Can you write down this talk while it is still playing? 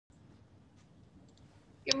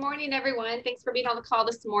Good morning, everyone. Thanks for being on the call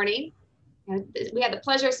this morning. We had the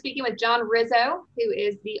pleasure of speaking with John Rizzo, who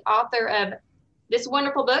is the author of this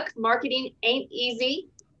wonderful book, Marketing Ain't Easy.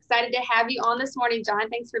 Excited to have you on this morning, John.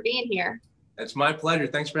 Thanks for being here. It's my pleasure.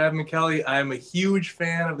 Thanks for having me, Kelly. I'm a huge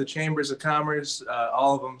fan of the Chambers of Commerce,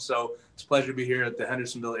 all of them. So it's a pleasure to be here at the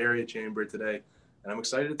Hendersonville Area Chamber today. And I'm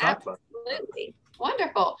excited to talk about it. Absolutely.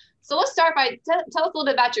 Wonderful. So let's start by tell us a little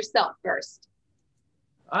bit about yourself first.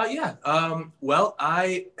 Well,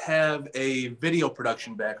 I have a video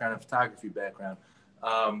production background, a photography background.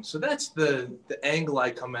 So that's the angle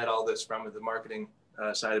I come at all this from, the marketing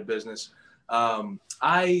side of business.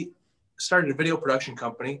 I started a video production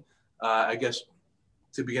company, I guess,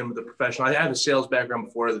 to begin with the professional. I had a sales background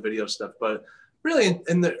before the video stuff, but really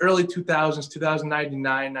in the early 2000s,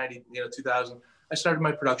 2099, 2000, I started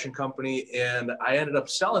my production company, and I ended up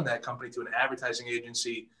selling that company to an advertising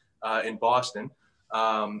agency in Boston.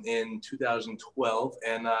 In 2012,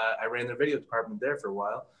 and I ran the video department there for a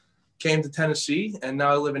while. Came to Tennessee, and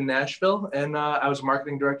now I live in Nashville, and I was a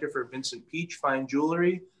marketing director for Vincent Peach Fine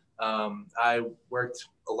Jewelry. I worked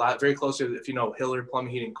a lot, very closely with, if you know, Hiller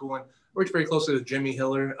Plumbing, Heating, Cooling, worked very closely with Jimmy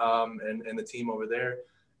Hiller and the team over there.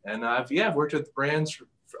 And I've worked with brands for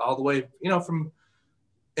all the way, from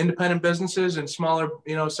independent businesses and smaller,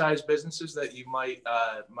 size businesses that you might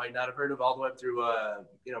not have heard of, all the way up through,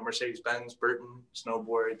 Mercedes-Benz, Burton,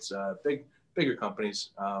 Snowboards, bigger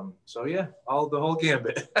companies. The whole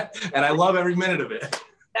gambit. And I love every minute of it.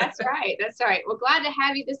 That's right. That's right. Well, glad to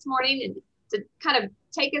have you this morning and to kind of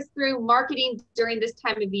take us through marketing during this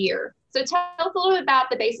time of year. So tell us a little bit about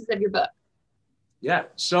the basis of your book. Yeah.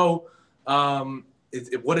 So,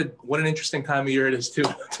 what an interesting time of year it is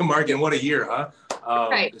to market, and what a year, huh?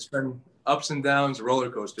 Right. It's been ups and downs, roller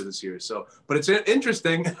coaster this year. So, but it's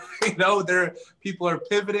interesting, people are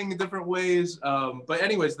pivoting in different ways. But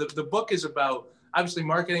anyways, the book is about, obviously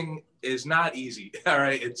marketing is not easy. All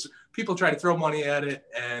right. It's people try to throw money at it,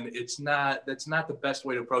 and that's not the best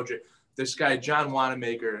way to approach it. This guy, John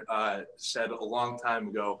Wanamaker, said a long time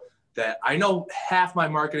ago that I know half my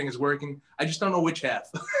marketing is working. I just don't know which half.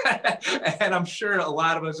 And I'm sure a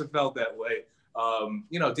lot of us have felt that way.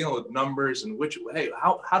 Dealing with numbers and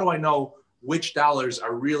how do I know which dollars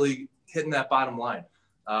are really hitting that bottom line?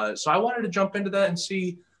 So I wanted to jump into that and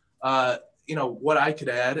see, what I could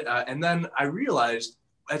add. And then I realized,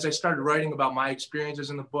 as I started writing about my experiences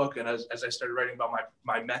in the book, and as I started writing about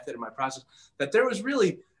my method and my process, that there was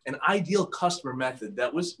really an ideal customer method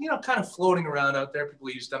that was, kind of floating around out there. People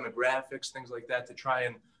use demographics, things like that, to try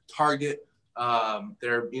and target a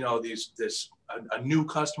new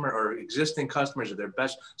customer or existing customers are their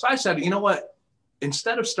best. So I said, what,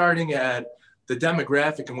 instead of starting at the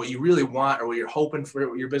demographic and what you really want or what you're hoping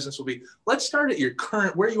for your business will be, let's start at your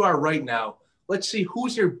current, where you are right now. Let's see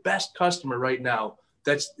who's your best customer right now.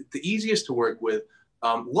 That's the easiest to work with,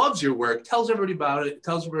 loves your work, tells everybody about it,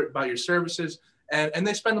 tells everybody about your services, and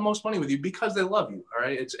they spend the most money with you because they love you. All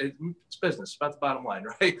right. It's business, it's about the bottom line.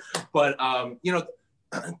 Right. But,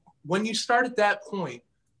 when you start at that point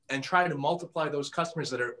and try to multiply those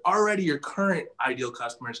customers that are already your current ideal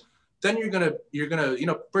customers, then you're gonna,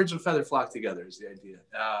 birds of a feather flock together is the idea.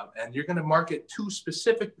 And you're gonna market to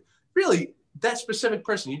that specific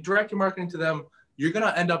person. You direct your marketing to them. You're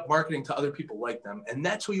gonna end up marketing to other people like them, and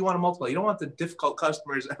that's who you want to multiply. You don't want the difficult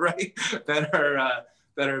customers, right?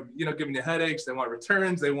 that are giving you headaches. They want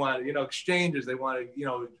returns. They want exchanges. They want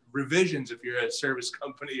revisions if you're a service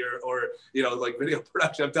company or like video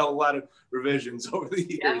production. I've done a lot of revisions over the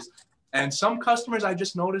years. Yeah. And some customers, I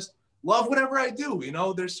just noticed, love whatever I do.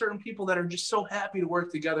 There's certain people that are just so happy to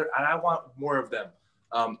work together, and I want more of them.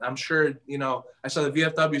 I'm sure, I saw the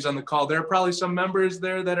VFWs on the call. There are probably some members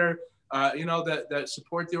there that are, that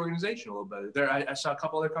support the organization a little bit. There, I saw a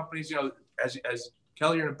couple other companies, as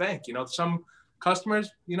Kelly, you're in a bank, some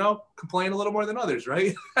customers, complain a little more than others,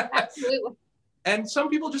 right? Absolutely. And some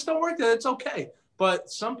people just don't work there. It's okay. But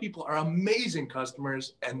some people are amazing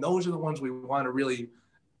customers, and those are the ones we want to really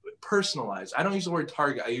personalize. I don't use the word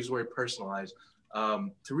target. I use the word personalize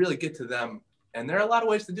to really get to them. And there are a lot of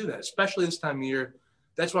ways to do that, especially this time of year.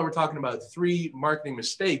 That's why we're talking about 3 marketing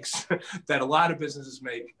mistakes that a lot of businesses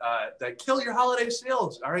make that kill your holiday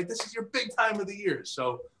sales. All right. This is your big time of the year.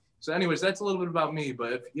 So anyways, that's a little bit about me,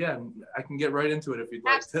 but I can get right into it if you'd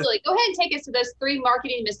like. Absolutely. Go ahead and take us to those 3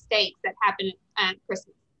 marketing mistakes that happen at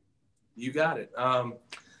Christmas. You got it.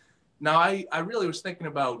 Now, I really was thinking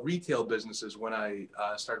about retail businesses when I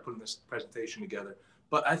started putting this presentation together.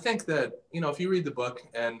 But I think that, if you read the book,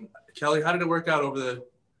 and Kelly, how did it work out over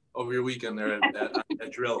over your weekend there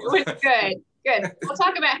at Drill. It was good. Good. We'll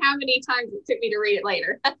talk about how many times it took me to read it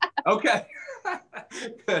later. Okay.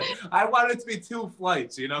 Good. I wanted it to be 2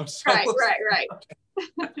 flights, you know. So Right.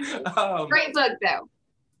 Great book, though.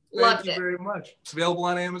 Loved it. Thank you very much. It's available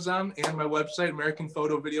on Amazon and my website,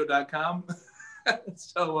 AmericanPhotoVideo.com.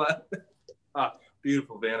 So,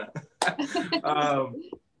 beautiful, Vanna.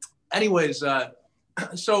 Anyways,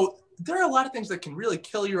 so there are a lot of things that can really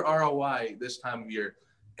kill your ROI this time of year.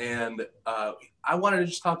 And I wanted to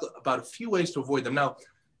just talk about a few ways to avoid them. Now,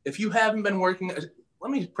 if you haven't been working,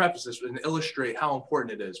 let me preface this and illustrate how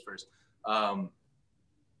important it is first.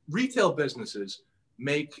 Retail businesses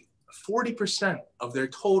make 40% of their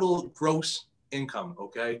total gross income,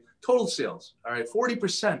 okay? Total sales, all right?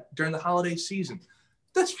 40% during the holiday season.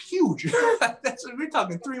 That's huge. We're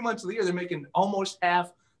talking 3 months of the year. They're making almost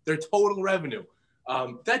half their total revenue.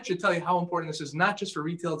 That should tell you how important this is, not just for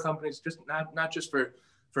retail companies, just not just for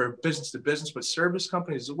business to business, but service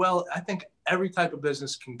companies as well. I think every type of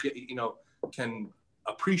business can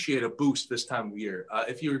appreciate a boost this time of year.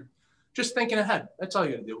 If you're just thinking ahead, that's all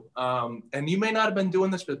you gotta do. And you may not have been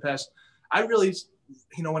doing this for the past, I really,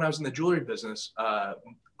 when I was in the jewelry business, a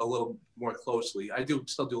little more closely, I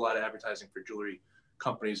still do a lot of advertising for jewelry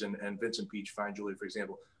companies and Vincent Peach Fine Jewelry, for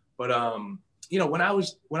example. But, when I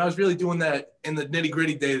was really doing that in the nitty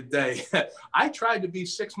gritty day to day, I tried to be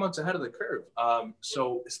 6 months ahead of the curve.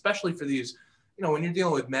 So especially for these, when you're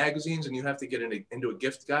dealing with magazines and you have to get into a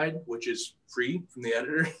gift guide, which is free from the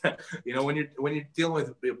editor, when you're dealing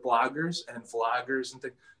with bloggers and vloggers and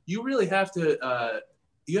things, you really have to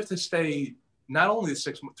stay not only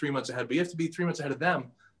 3 months ahead, but you have to be 3 months ahead of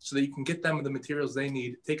them so that you can get them the materials they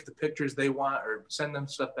need, take the pictures they want, or send them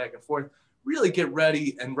stuff back and forth. Really get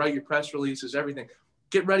ready and write your press releases, everything.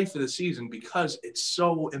 Get ready for the season because it's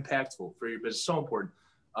so impactful for your business, so important.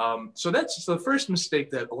 So that's the first mistake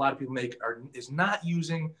that a lot of people make is not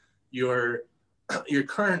using your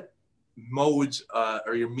current modes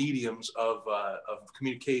or your mediums of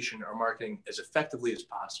communication or marketing as effectively as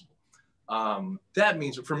possible. That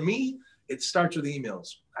means for me, it starts with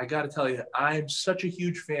emails. I got to tell you, I'm such a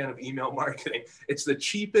huge fan of email marketing. It's the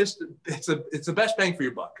cheapest. It's the best bang for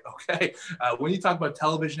your buck. Okay. When you talk about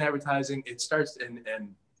television advertising, it starts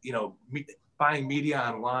buying media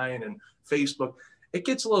online and Facebook. It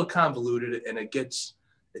gets a little convoluted and it's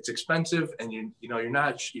expensive, and you're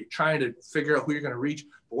trying to figure out who you're going to reach.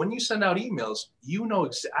 But when you send out emails,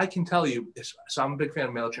 I can tell you, so I'm a big fan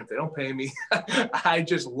of MailChimp. They don't pay me. I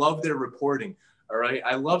just love their reporting. All right.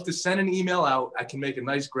 I love to send an email out. I can make a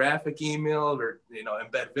nice graphic email or,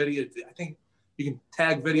 embed video. I think you can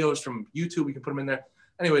tag videos from YouTube. You can put them in there.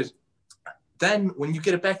 Anyways, then when you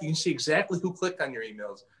get it back, you can see exactly who clicked on your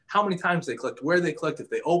emails, how many times they clicked, where they clicked, if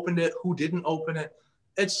they opened it, who didn't open it.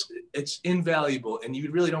 It's invaluable. And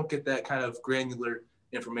you really don't get that kind of granular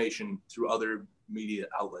information through other media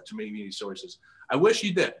outlets or media sources. I wish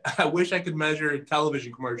you did. I wish I could measure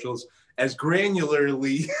television commercials as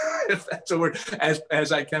granularly, if that's a word,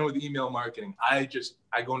 as I can with email marketing. I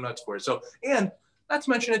go nuts for it. So, and not to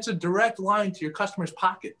mention, it's a direct line to your customer's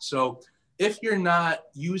pocket. So if you're not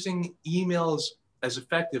using emails as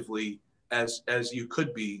effectively as you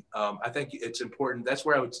could be, I think it's important. That's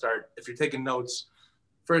where I would start. If you're taking notes,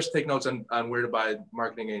 first take notes on where to buy.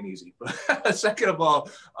 Marketing ain't easy. But second of all,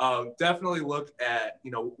 definitely look at,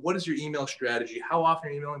 what is your email strategy? How often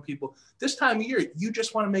are you emailing people? This time of year, you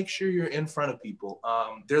just want to make sure you're in front of people.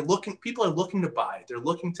 People are looking to buy. They're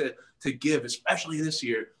looking to give, especially this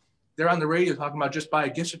year. They're on the radio talking about just buy a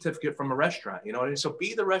gift certificate from a restaurant, what I mean? So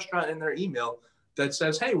be the restaurant in their email that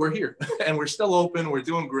says, hey, we're here and we're still open. We're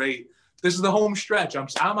doing great. This is the home stretch. I'm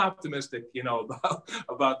optimistic,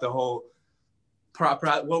 about the whole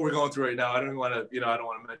what we're going through right now. I don't want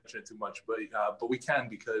to mention it too much, but we can,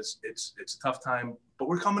 because it's a tough time, but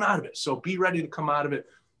we're coming out of it. So be ready to come out of it.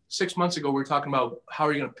 6 months ago, we were talking about how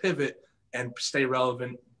are you going to pivot and stay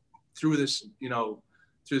relevant through this, through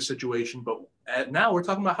the situation. But now we're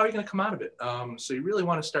talking about how are you going to come out of it. So you really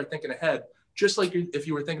want to start thinking ahead, just like if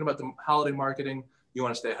you were thinking about the holiday marketing, you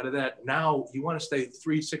want to stay ahead of that. Now you want to stay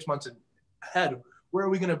 3-6 months ahead. Where are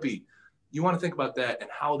we going to be? You want to think about that and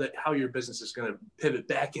how your business is going to pivot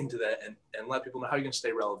back into that and let people know how you're going to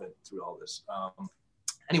stay relevant through all this.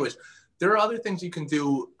 Anyways, there are other things you can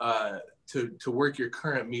do to work your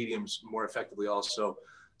current mediums more effectively also.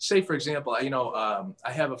 Say, for example,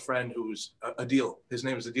 I have a friend who's a deal. His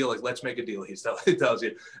name is a deal, like Let's Make a Deal. He tells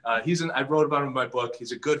you. I wrote about him in my book.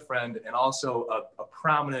 He's a good friend and also a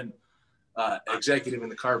prominent executive in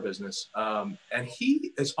the car business. And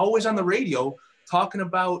he is always on the radio talking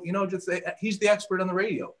about, he's the expert on the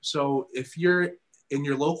radio. So if you're in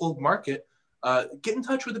your local market, Get in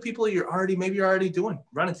touch with the people maybe you're already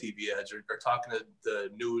running TV ads or talking to the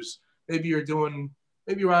news. Maybe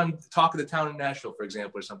you're on Talk of the Town in Nashville, for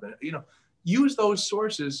example, or something. Use those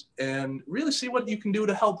sources and really see what you can do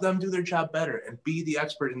to help them do their job better and be the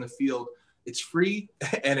expert in the field. It's free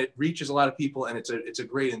and it reaches a lot of people, and it's a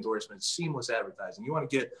great endorsement. It's seamless advertising. You want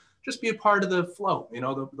to just be a part of the flow,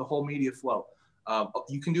 the whole media flow.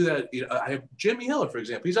 You can do that. I have Jimmy Hiller, for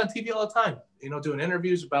example. He's on TV all the time, doing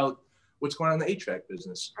interviews about what's going on in the HVAC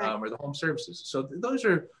business or the home services. So those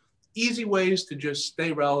are easy ways to just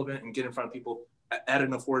stay relevant and get in front of people at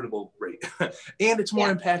an affordable rate. And it's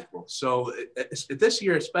more impactful. So this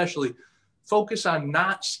year especially, focus on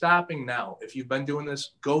not stopping now. If you've been doing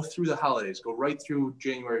this, go through the holidays, go right through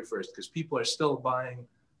January 1st, because people are still buying,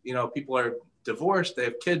 people are divorced, they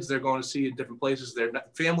have kids they're going to see in different places. They're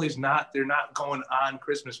not going on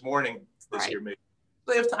Christmas morning this year, maybe.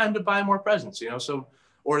 They have time to buy more presents,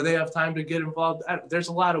 or they have time to get involved. There's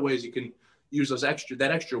a lot of ways you can use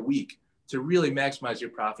that extra week to really maximize your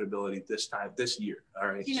profitability this year. All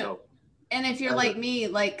right. And if you're like me,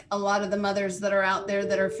 like a lot of the mothers that are out there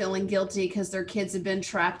that are feeling guilty because their kids have been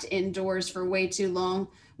trapped indoors for way too long,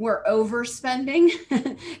 we're overspending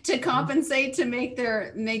to compensate to make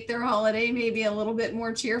their holiday maybe a little bit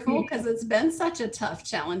more cheerful, because it's been such a tough,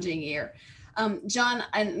 challenging year. John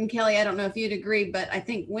and Kelly, I don't know if you'd agree, but I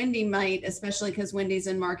think Wendy might, especially because Wendy's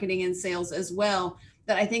in marketing and sales as well,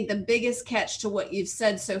 that I think the biggest catch to what you've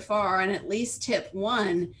said so far, and at least tip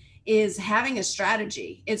one, is having a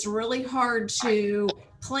strategy. It's really hard to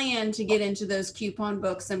plan to get into those coupon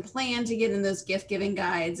books and plan to get in those gift giving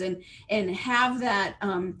guides and have that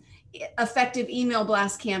effective email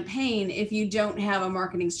blast campaign if you don't have a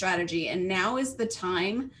marketing strategy. And now is the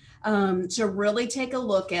time to really take a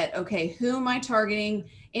look at, okay, who am I targeting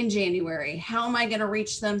in January? How am I going to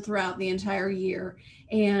reach them throughout the entire year?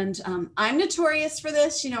 And I'm notorious for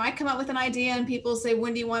this. I come up with an idea and people say,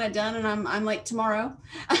 when do you want it done? And I'm like, tomorrow.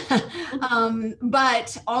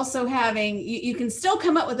 But also you can still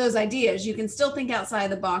come up with those ideas. You can still think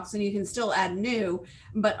outside the box and you can still add new,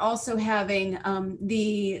 but also having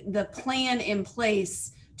the plan in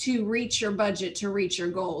place to reach your budget, to reach your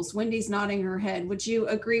goals. Wendy's nodding her head. Would you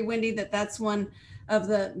agree, Wendy, that that's one of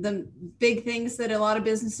the big things that a lot of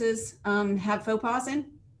businesses have faux pas in?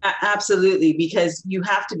 Absolutely, because you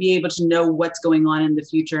have to be able to know what's going on in the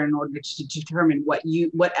future in order to determine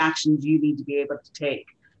what actions you need to be able to take.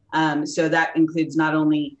 So that includes not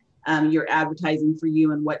only your advertising for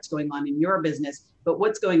you and what's going on in your business, but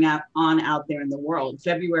what's going on out there in the world.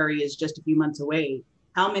 February is just a few months away.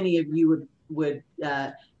 How many of you would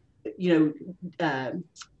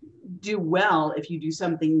do well if you do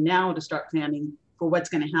something now to start planning for what's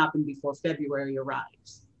going to happen before February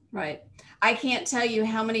arrives? Right. I can't tell you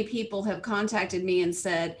how many people have contacted me and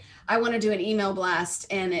said, I want to do an email blast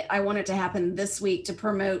and I want it to happen this week to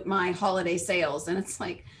promote my holiday sales. And it's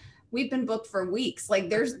like, we've been booked for weeks,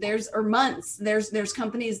 like or months. There's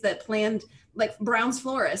companies that planned, like Brown's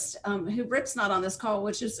Florist, who Rip's not on this call,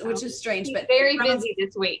 which is strange, He's but very busy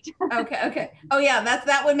this week. Okay. Oh yeah,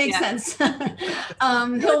 that would make sense.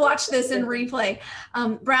 He'll watch this in replay.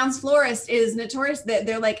 Brown's Florist is notorious that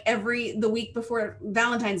they're like the week before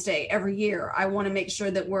Valentine's Day every year. I want to make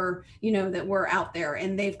sure that we're out there,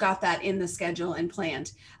 and they've got that in the schedule and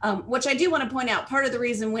planned. Which I do want to point out, part of the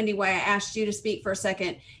reason, Wendy, why I asked you to speak for a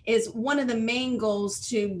second is one of the main goals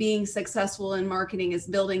to being successful in marketing is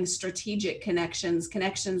building strategic connections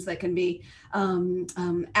that can be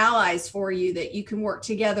allies for you, that you can work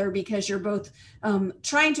together because you're both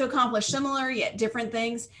trying to accomplish similar yet different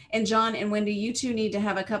things. And John and Wendy, you two need to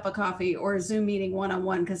have a cup of coffee or a Zoom meeting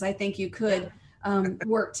one-on-one, because I think you could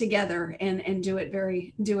work together and do it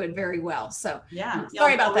very well. So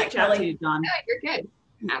sorry about that, Kelly. You, John. No, you're good.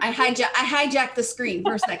 I hijacked the screen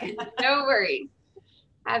for a second. No worries.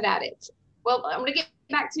 Have at it. Well, I'm going to get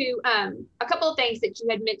back to a couple of things that you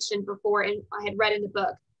had mentioned before and I had read in the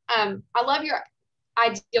book. I love your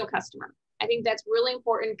ideal customer. I think that's really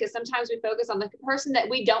important because sometimes we focus on the person that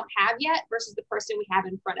we don't have yet versus the person we have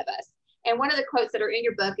in front of us. And one of the quotes that are in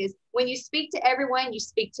your book is, when you speak to everyone, you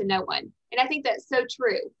speak to no one. And I think that's so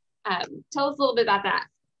true. Tell us a little bit about that.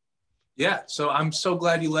 Yeah, so I'm so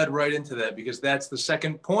glad you led right into that, because that's the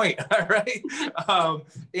second point, all right?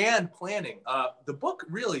 And planning. The book,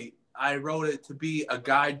 really, I wrote it to be a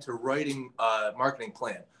guide to writing a marketing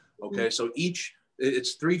plan, okay? So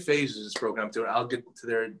it's 3 phases it's broken up to, and I'll get to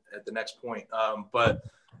there at the next point. But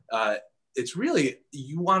it's really,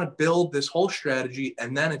 you want to build this whole strategy,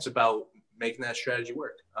 and then it's about making that strategy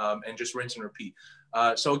work, and just rinse and repeat.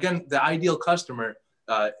 So again, the ideal customer,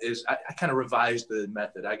 I kind of revised the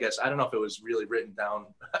method. I guess I don't know if it was really written down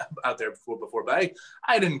out there before, but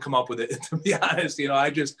I didn't come up with it, to be honest. I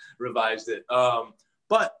just revised it.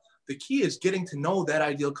 But the key is getting to know that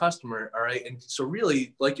ideal customer. All right. And so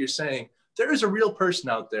really, like you're saying, there is a real person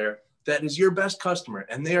out there that is your best customer.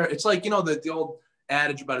 And it's like, the old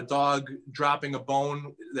adage about a dog dropping a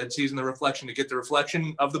bone that sees in the reflection to get the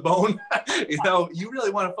reflection of the bone. You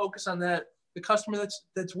really want to focus on that, the customer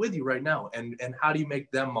that's with you right now, and how do you make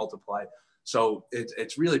them multiply? So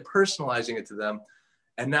it's really personalizing it to them.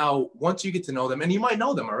 And now once you get to know them, and you might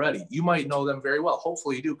know them already, you might know them very well.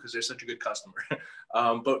 Hopefully you do, because they're such a good customer.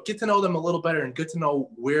 But get to know them a little better and get to know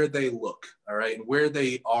where they look, all right, and where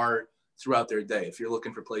they are throughout their day. If you're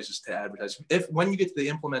looking for places to advertise, when you get to the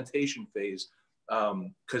implementation phase,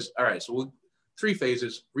 because all right, so 3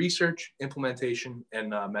 phases: research, implementation,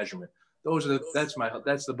 and measurement.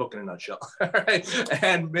 That's the book in a nutshell. All right,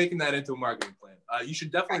 and making that into a marketing plan. You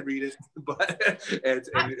should definitely read it, but and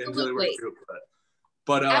really work through it.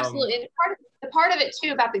 But absolutely, and the part of it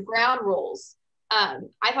too about the ground rules,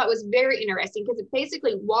 I thought was very interesting, because it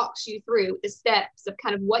basically walks you through the steps of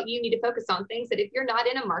kind of what you need to focus on. Things that if you're not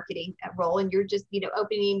in a marketing role and you're just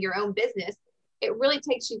opening your own business, it really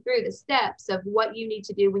takes you through the steps of what you need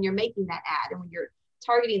to do when you're making that ad and when you're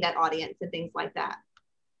targeting that audience and things like that.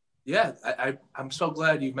 Yeah, I'm so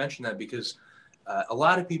glad you mentioned that, because a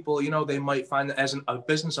lot of people, they might find that as a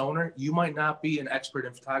business owner, you might not be an expert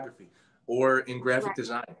in photography or in graphic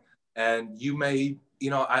design. And you may,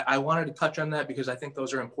 I wanted to touch on that because I think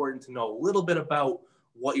those are important to know a little bit about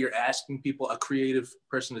what you're asking people, a creative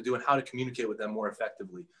person, to do, and how to communicate with them more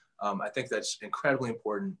effectively. I think that's incredibly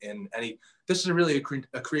important in this is really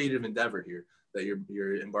a creative endeavor here that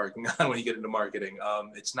you're embarking on when you get into marketing.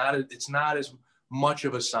 It's not as much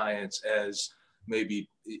of a science as maybe,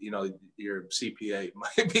 your CPA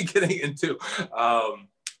might be getting into.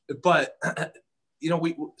 But,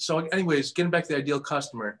 so anyways, getting back to the ideal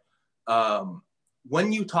customer,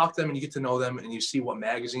 when you talk to them and you get to know them and you see what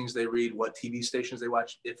magazines they read, what TV stations they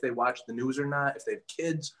watch, if they watch the news or not, if they have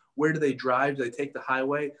kids, where do they drive? Do they take the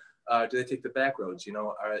highway? Do they take the back roads?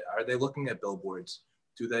 Are they looking at billboards?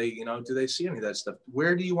 Do they see any of that stuff?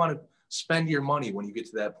 Where do you want to spend your money when you get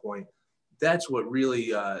to that point? That's what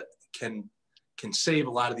really can save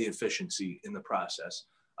a lot of the efficiency in the process.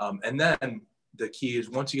 And then the key is,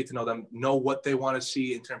 once you get to know them, know what they want to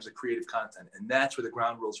see in terms of creative content. And that's where the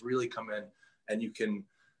ground rules really come in. And you can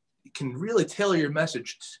really tailor your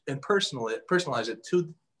message and personalize it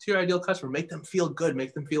to your ideal customer. Make them feel good.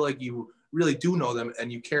 Make them feel like you really do know them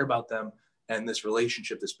and you care about them and this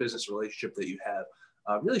relationship, this business relationship that you have.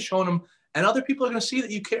 Really showing them, and other people are going to see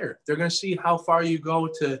that you care. They're going to see how far you go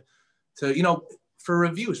to for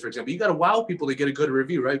reviews, for example. You got to wow people to get a good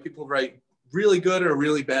review, right? People write really good or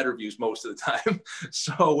really bad reviews most of the time.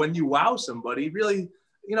 So when you wow somebody, really,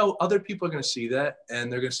 other people are going to see that,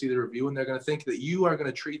 and they're going to see the review, and they're going to think that you are going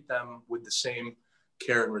to treat them with the same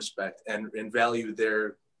care and respect and value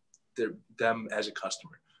them as a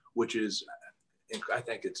customer, which is, I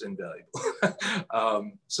think it's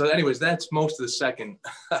invaluable. So anyways, that's most of the second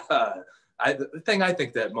the thing I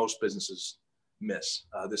think that most businesses miss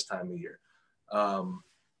this time of year.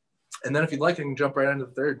 And then if you'd like, I can jump right into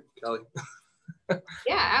the third, Kelly.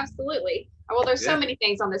 Yeah, absolutely. Well, there's so many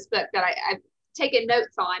things on this book that I've taken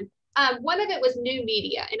notes on. One of it was new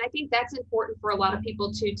media. And I think that's important for a lot of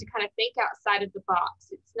people to kind of think outside of the box.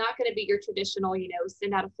 It's not going to be your traditional,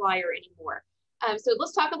 send out a flyer anymore. So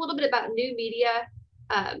let's talk a little bit about new media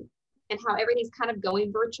and how everything's kind of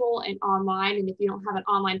going virtual and online. And if you don't have an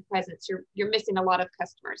online presence, you're missing a lot of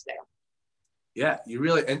customers there. Yeah,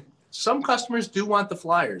 and some customers do want the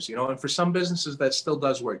flyers, and for some businesses that still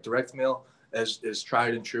does work. Direct mail is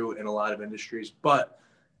tried and true in a lot of industries, but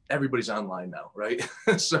everybody's online now, right?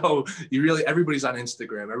 So everybody's on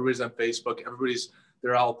Instagram, everybody's on Facebook,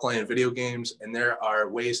 they're all playing video games, and there are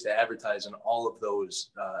ways to advertise in all of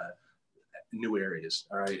those new areas,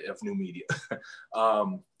 all right, of new media.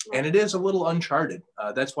 And it is a little uncharted.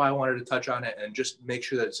 That's why I wanted to touch on it and just make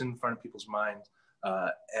sure that it's in front of people's minds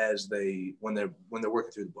when they're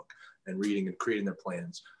working through the book and reading and creating their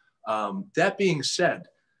plans. That being said,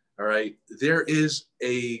 all right, there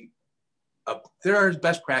are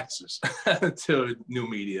best practices to new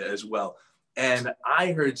media as well. And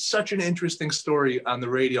I heard such an interesting story on the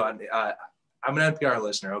radio. I'm an NPR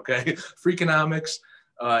listener, okay? Freakonomics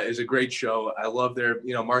is a great show. I love their,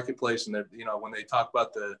 marketplace, and their, when they talk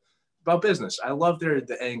about business. I love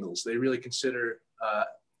the angles. They really consider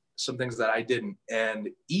some things that I didn't. And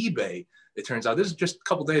eBay, it turns out, this is just a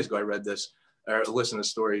couple days ago I read this. or listen to the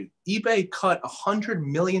story. eBay cut $100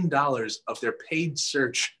 million of their paid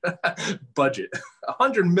search budget.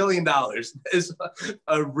 $100 million is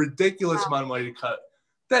a ridiculous amount of money to cut.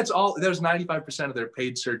 That was 95% of their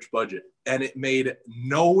paid search budget. And it made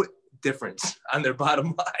no difference on their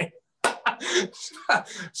bottom line.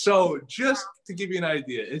 So just to give you an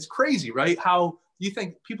idea, it's crazy, right? How you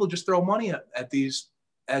think people just throw money at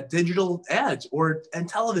digital ads and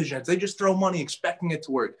television ads. They just throw money expecting it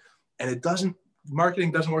to work. And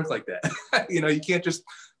marketing doesn't work like that. You can't just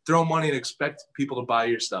throw money and expect people to buy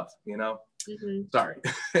your stuff, Mm-hmm. Sorry.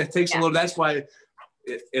 It takes a little, that's why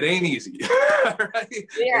it ain't easy. Right?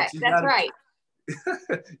 Yeah, that's right.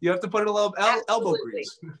 You have to put in a little elbow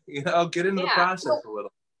grease, get into the process a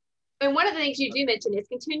little. And one of the things you do mention is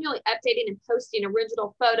continually updating and posting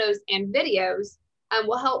original photos and videos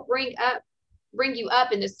will help bring you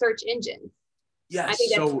up in the search engines. Yes, I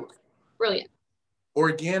think that's brilliant.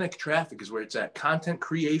 Organic traffic is where it's at. Content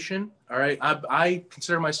creation, all right? I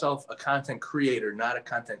consider myself a content creator, not a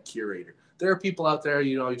content curator. There are people out there,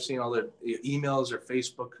 you've seen all the emails or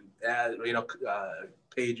Facebook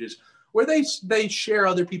pages where they share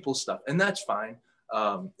other people's stuff, and that's fine.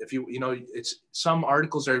 If it's some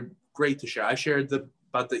articles are great to share. I shared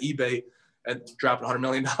about the eBay and dropped $100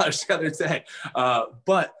 million the other day.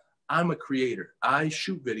 But I'm a creator. I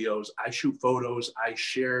shoot videos, I shoot photos, I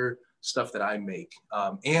share stuff that I make.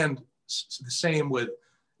 And the same with,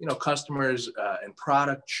 customers and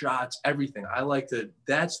product shots, everything.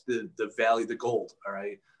 That's the value, the gold. All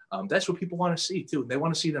right. That's what people want to see too. They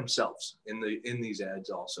want to see themselves in these ads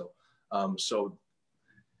also. So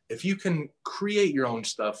if you can create your own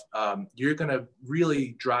stuff, you're going to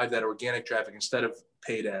really drive that organic traffic instead of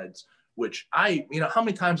paid ads, which how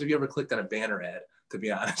many times have you ever clicked on a banner ad, to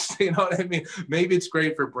be honest? You know what I mean? Maybe it's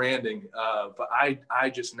great for branding, but I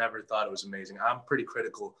just never thought it was amazing. I'm pretty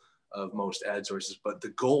critical of most ad sources, but the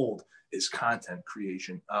gold is content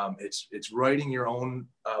creation. It's writing your own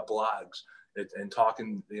blogs and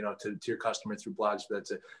talking, to your customer through blogs.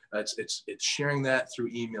 It's sharing that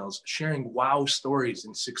through emails, sharing wow stories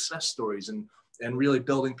and success stories, and really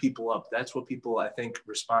building people up. That's what people, I think,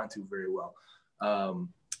 respond to very well.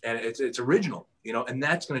 And it's original, and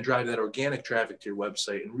that's going to drive that organic traffic to your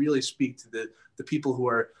website and really speak to the people who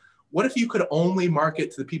are. What if you could only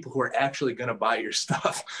market to the people who are actually going to buy your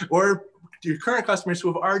stuff, or your current customers who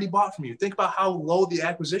have already bought from you? Think about how low the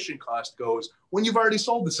acquisition cost goes when you've already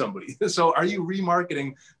sold to somebody. So are you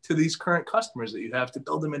remarketing to these current customers that you have to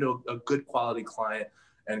build them into a good quality client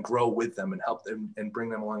and grow with them and help them and bring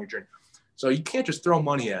them along your journey? So you can't just throw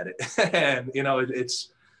money at it. And,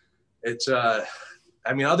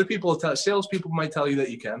 other people, salespeople might tell you that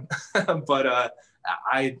you can, but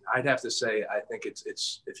I'd have to say, I think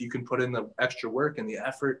it's if you can put in the extra work and the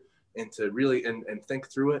effort into really and think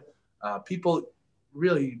through it, people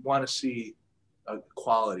really want to see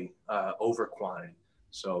quality over quantity.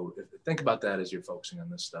 So think about that as you're focusing on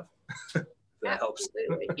this stuff. That helps.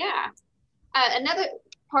 Yeah. Another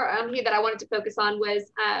part here that I wanted to focus on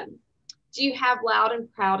was, do you have loud and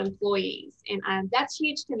proud employees? And that's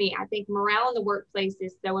huge to me. I think morale in the workplace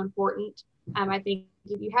is so important. I think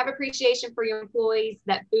if you have appreciation for your employees,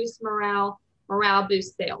 that boosts morale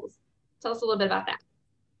boosts sales. Tell us a little bit about that.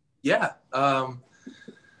 Yeah.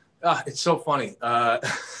 It's so funny. Where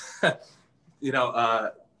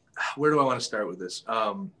do I want to start with this?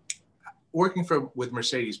 Working with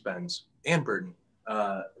Mercedes-Benz and Burton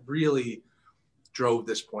really drove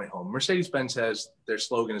this point home. Mercedes-Benz has their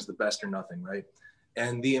slogan is the best or nothing, right?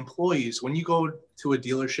 And the employees, when you go to a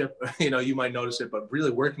dealership, you might notice it, but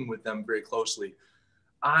really working with them very closely,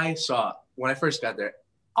 I saw when I first got there,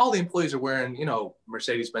 all the employees are wearing,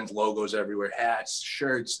 Mercedes-Benz logos everywhere, hats,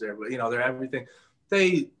 shirts, they're everything.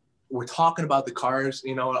 They were talking about the cars,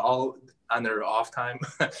 all on their off time.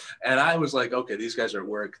 And I was like, okay, these guys are at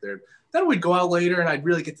work. Then we'd go out later and I'd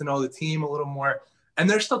really get to know the team a little more. And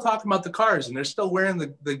they're still talking about the cars and they're still wearing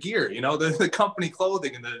the gear, the company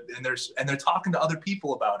clothing, and they're talking to other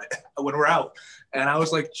people about it when we're out. And I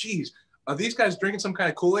was like, geez, are these guys drinking some kind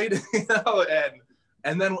of Kool-Aid?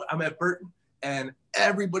 And then I'm at Burton and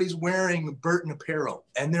everybody's wearing Burton apparel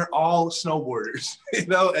and they're all snowboarders,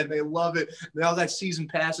 and they love it. They all got season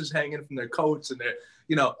passes hanging from their coats and they're,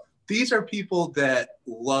 these are people that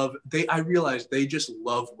I realized they just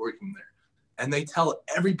love working there. And they tell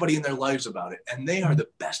everybody in their lives about it. And they are the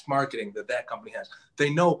best marketing that company has.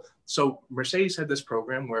 They know. So Mercedes had this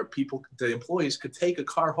program where the employees could take a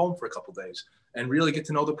car home for a couple of days and really get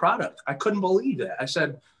to know the product. I couldn't believe that. I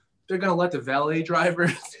said, they're going to let the valet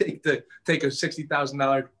driver take a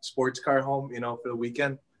 $60,000 sports car home, for the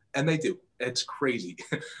weekend. And they do. It's crazy.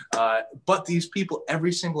 But these people,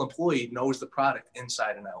 every single employee knows the product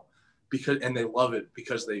inside and out, and they love it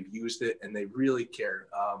because they've used it and they really care.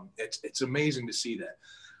 It's amazing to see that.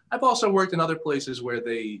 I've also worked in other places where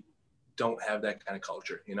they don't have that kind of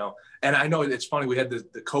culture, you know. And I know it's funny. We had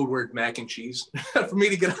the code word mac and cheese for me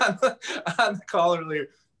to get on the call earlier.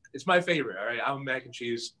 It's my favorite. All right, I'm a mac and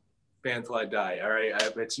cheese fan till I die. All right,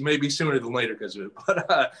 it's maybe sooner than later because of it.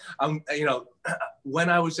 But you know, when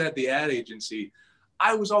I was at the ad agency,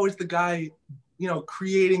 I was always the guy, you know,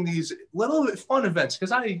 creating these little bit fun events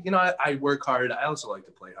because I work hard. I also like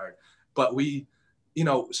to play hard. But we, you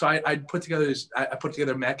know, so I put together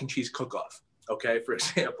a mac and cheese cook-off. Okay, for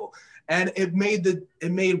example, and it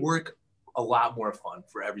made work a lot more fun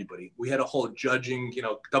for everybody. We had a whole judging, you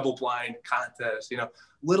know, double blind contest, you know,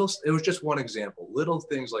 it was just one example. Little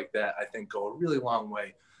things like that, I think, go a really long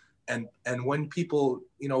way. And when people,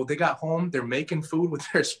 you know, they got home, they're making food with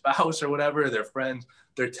their spouse or whatever, their friends,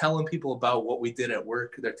 they're telling people about what we did at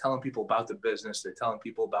work. They're telling people about the business. They're telling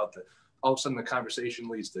people about all of a sudden the conversation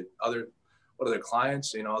leads to other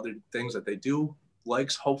clients, you know, other things that they do,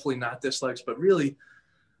 likes, hopefully not dislikes, but really,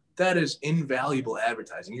 that is invaluable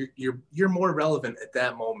advertising. You're more relevant at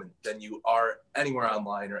that moment than you are anywhere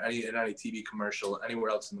online or in any TV commercial,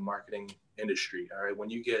 anywhere else in the marketing industry. All right, when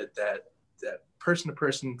you get that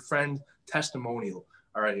person-to-person friend testimonial,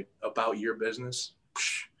 all right, about your business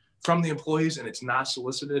from the employees, and it's not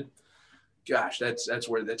solicited, gosh, that's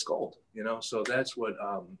where that's gold, you know. So that's what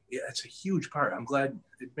it's a huge part. I'm glad,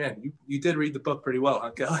 man, you did read the book pretty well,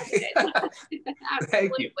 huh, Kelly?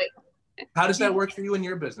 Thank you. How does that work for you in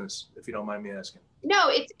your business, if you don't mind me asking? No,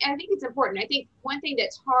 I think it's important. I think one thing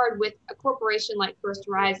that's hard with a corporation like First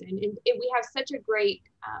Horizon, and we have such a great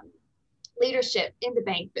leadership in the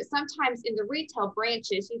bank, but sometimes in the retail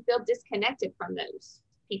branches, you feel disconnected from those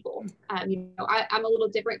people. You know, I'm a little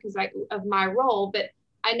different because of my role, but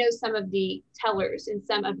I know some of the tellers and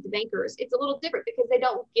some of the bankers, it's a little different because they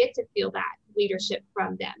don't get to feel that leadership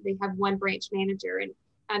from them. They have one branch manager,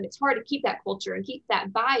 and it's hard to keep that culture and keep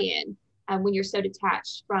that buy-in when you're so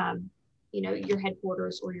detached from, you know, your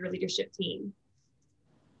headquarters or your leadership team.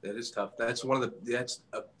 That is tough. That's that's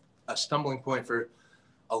a stumbling point for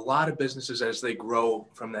a lot of businesses as they grow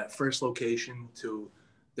from that first location to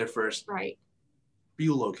their first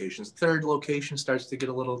few locations. Third location starts to get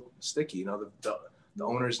a little sticky. You know, the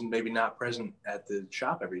owner's maybe not present at the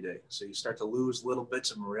shop every day. So you start to lose little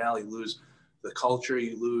bits of morale. You lose the culture.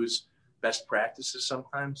 You lose best practices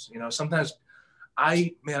sometimes. You know, sometimes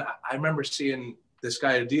I remember seeing this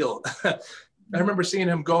guy a deal. I remember seeing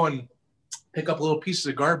him go and pick up little pieces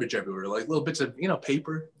of garbage everywhere, like little bits of, you know,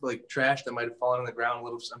 paper, like trash that might have fallen on the ground, a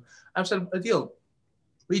little something. I said, Adil, what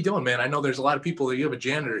are you doing, man? I know there's a lot of people that you have a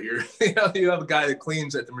janitor here. You know, you have a guy that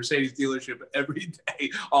cleans at the Mercedes dealership every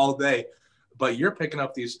day, all day, but you're picking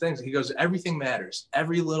up these things. He goes, everything matters.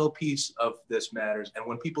 Every little piece of this matters. And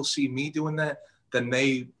when people see me doing that, then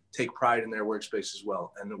they take pride in their workspace as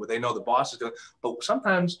well. And they know the boss is doing, but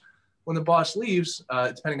sometimes when the boss leaves,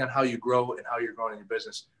 depending on how you grow and how you're growing in your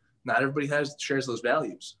business, not everybody shares those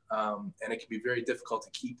values. And it can be very difficult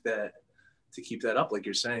to keep that up, like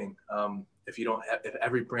you're saying. If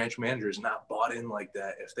every branch manager is not bought in like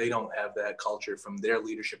that, if they don't have that culture from their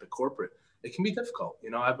leadership at corporate, it can be difficult. You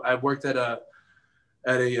know, I've worked at a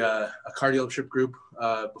car dealership group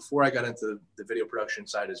before I got into the video production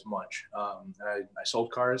side as much. And I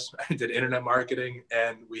sold cars, I did internet marketing,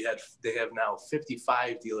 and they have now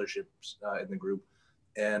 55 dealerships in the group.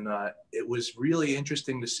 And it was really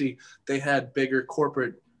interesting to see. They had bigger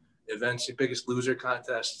corporate events, the Biggest Loser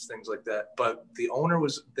contests, things like that. But the owner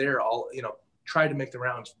was there tried to make the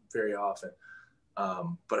rounds very often.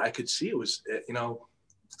 But I could see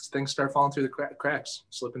things start falling through the cracks,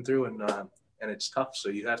 slipping through, and it's tough. So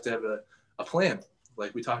you have to have a plan,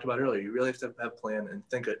 like we talked about earlier. You really have to have a plan and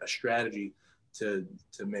think a strategy to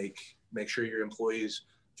make sure your employees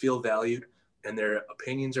feel valued and their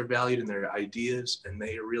opinions are valued and their ideas, and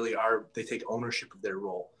they take ownership of their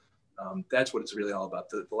role. That's what it's really all about.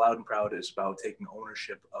 The Loud and Proud is about taking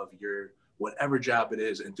ownership of your whatever job it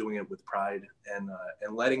is and doing it with pride and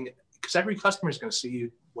because every customer is going to see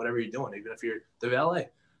whatever you're doing, even if you're the valet.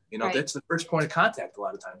 You know, That's the first point of contact a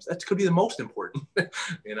lot of times. That could be the most important,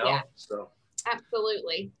 you know? Yeah. So.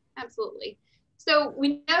 Absolutely. So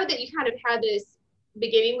we know that you kind of had this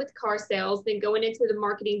beginning with car sales, then going into the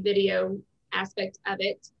marketing video aspect of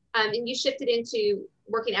it. And you shifted into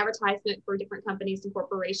working advertisement for different companies and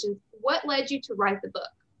corporations. What led you to write the book?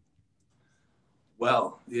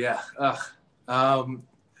 Well, yeah.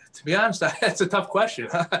 To be honest, that's a tough question.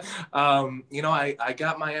 You know, I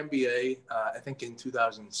got my MBA, I think in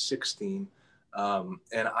 2016.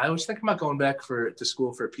 And I was thinking about going back to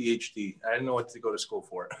school for a PhD. I didn't know what to go to school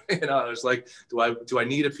for. I was like, do I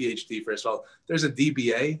need a PhD? First of all, there's a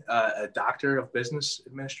DBA, a Doctor of Business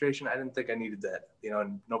Administration. I didn't think I needed that,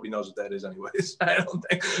 and nobody knows what that is anyways. I don't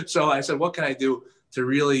think. So I said, what can I do to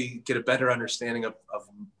really get a better understanding of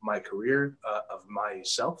my career, of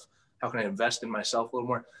myself? How can I invest in myself a little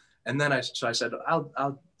more? And then I said,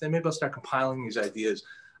 then maybe I'll start compiling these ideas.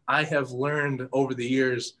 I have learned over the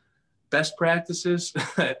years best practices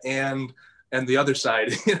and the other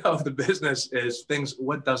side, of the business is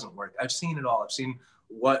what doesn't work. I've seen it all. I've seen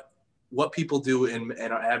what people do in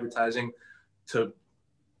our advertising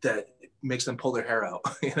that makes them pull their hair out,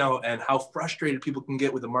 and how frustrated people can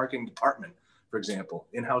get with the marketing department, for example,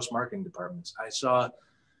 in-house marketing departments.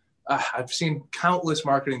 I've seen countless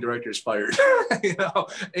marketing directors fired,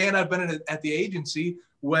 and I've been at the agency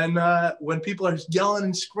when people are yelling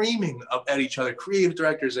and screaming at each other, creative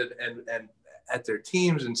directors and at their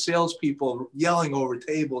teams and salespeople yelling over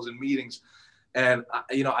tables and meetings. And,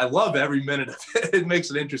 I love every minute of it. It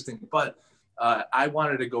makes it interesting. But I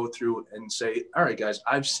wanted to go through and say, all right, guys,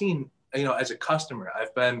 I've seen, as a customer,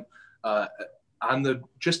 I've been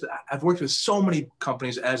I've worked with so many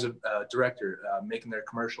companies as a director, making their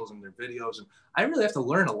commercials and their videos. And I really have to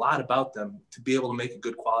learn a lot about them to be able to make a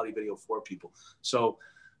good quality video for people. So,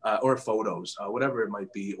 or photos, whatever it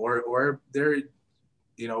might be, or their,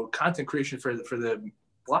 content creation for the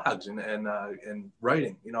blogs and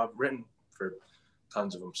writing. I've written for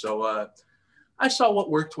tons of them. So I saw what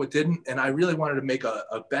worked, what didn't, and I really wanted to make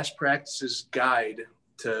a best practices guide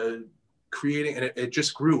to creating, and it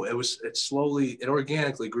just grew. It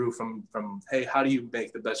organically grew from, hey, how do you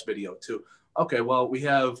make the best video, to, okay, well, we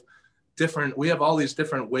have all these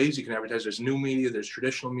different ways you can advertise. There's new media, there's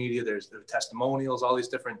traditional media, there's the testimonials, all these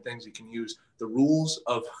different things you can use. The rules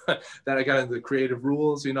of that, I got into the creative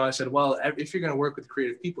rules. I said, well, if you're going to work with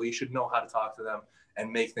creative people, you should know how to talk to them and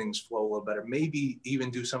make things flow a little better. Maybe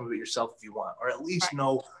even do some of it yourself if you want, or at least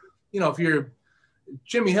know, if you're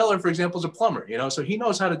Jimmy Hiller, for example, is a plumber, so he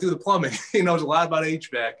knows how to do the plumbing. He knows a lot about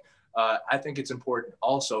HVAC. I think it's important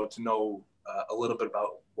also to know a little bit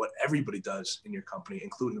about what everybody does in your company,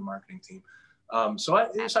 including the marketing team. So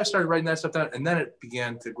I started writing that stuff down, and then it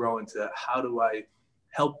began to grow into how do I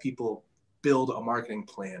help people build a marketing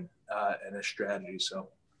plan and a strategy. So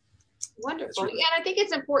wonderful. Yeah, and I think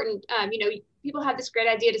it's important. People have this great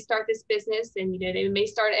idea to start this business, and they may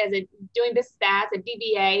start as doing business as a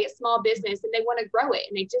DBA, a small business, and they want to grow it,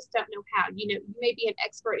 and they just don't know how. You may be an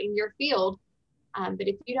expert in your field, but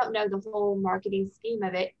if you don't know the whole marketing scheme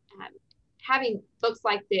of it, having books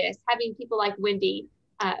like this, having people like Wendy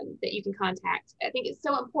that you can contact, I think it's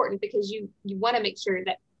so important, because you want to make sure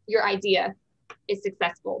that your idea is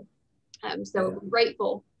successful. So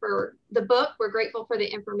grateful for the book. We're grateful for the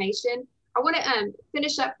information. I want to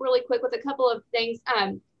finish up really quick with a couple of things.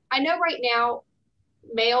 I know right now,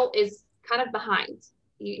 mail is kind of behind.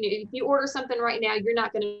 If you order something right now, you're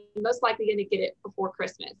not most likely going to get it before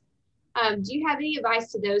Christmas. Do you have any advice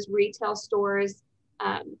to those retail stores,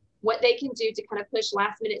 what they can do to kind of push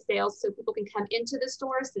last minute sales so people can come into the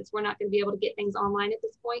store, since we're not going to be able to get things online at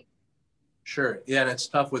this point? Sure. Yeah. And it's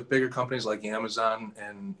tough with bigger companies like Amazon,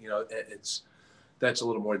 and, that's a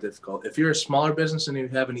little more difficult. If you're a smaller business and you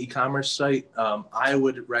have an e-commerce site, I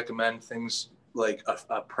would recommend things like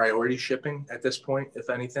a priority shipping at this point,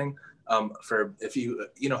 if anything. Sometimes you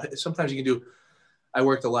can do, I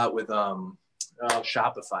worked a lot with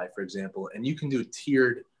Shopify, for example, and you can do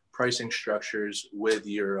tiered pricing structures with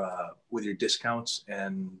your discounts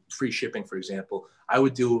and free shipping, for example. I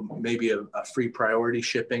would do maybe a free priority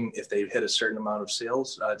shipping if they hit a certain amount of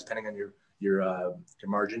sales, depending on your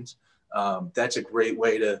margins. That's a great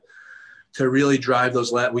way to really drive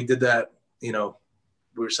those. We did that. We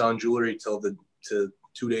were selling jewelry to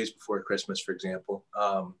 2 days before Christmas, for example.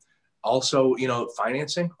 Also,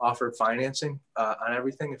 offer financing on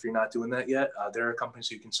everything. If you're not doing that yet, there are companies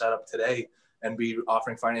who you can set up today and be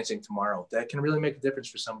offering financing tomorrow. That can really make a difference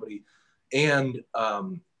for somebody. And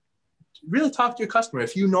really talk to your customer.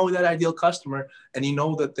 If you know that ideal customer and you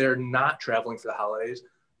know that they're not traveling for the holidays,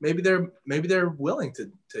 maybe they're willing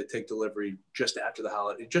to take delivery just after the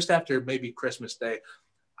holiday, just after maybe Christmas Day.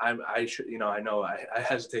 I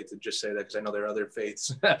hesitate to just say that because I know there are other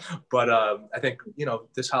faiths, but I think,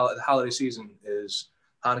 this holiday season is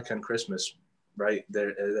Hanukkah and Christmas, right?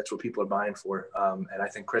 That's what people are buying for. And I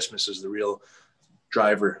think Christmas is the real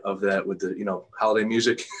driver of that, with the, holiday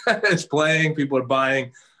music is playing, people are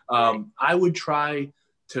buying. I would try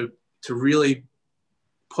to really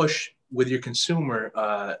push with your consumer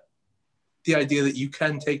the idea that you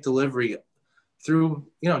can take delivery through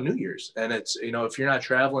New Year's. And it's, if you're not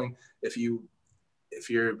traveling, if you if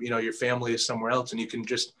you're, your family is somewhere else and you can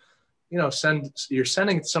just, you're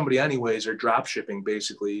sending it to somebody anyways, or drop shipping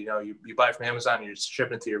basically. You buy from Amazon and you're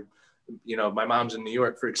shipping it to your, my mom's in New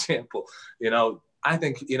York, for example. I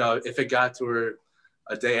think, if it got to her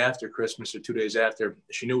a day after Christmas or 2 days after,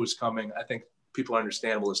 she knew it was coming. I think people are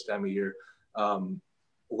understandable this time of year.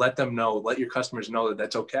 Let your customers know that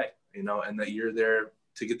that's okay, and that you're there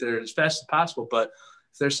to get there as fast as possible. But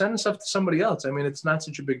if they're sending stuff to somebody else, I mean, it's not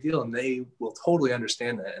such a big deal, and they will totally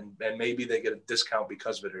understand that. And maybe they get a discount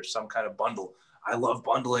because of it, or some kind of bundle. I love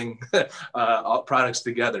bundling all products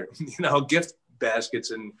together, gift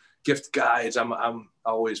baskets and gift guides. I'm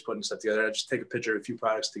always putting stuff together. I just take a picture of a few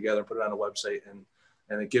products together and put it on a website, and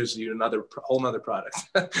it gives you whole nother product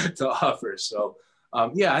to offer. So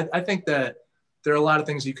I think that there are a lot of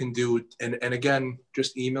things you can do. And again,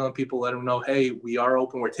 just emailing people, let them know, hey, we are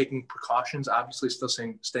open. We're taking precautions, obviously still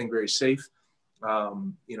staying very safe.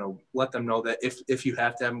 Let them know that if you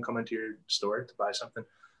have to have them come into your store to buy something,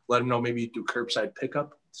 let them know maybe you do curbside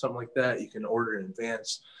pickup, something like that. You can order in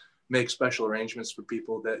advance, make special arrangements for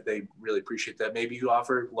people that they really appreciate that. Maybe you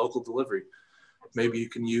offer local delivery. Maybe you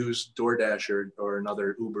can use DoorDash or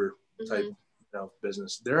another Uber type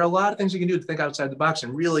business. There are a lot of things you can do to think outside the box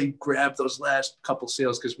and really grab those last couple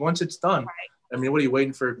sales, because once it's done, I mean, what are you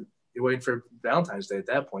waiting for? You're waiting for Valentine's Day at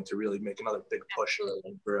that point to really make another big push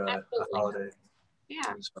for a holiday.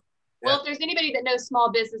 Yeah. Well, if there's anybody that knows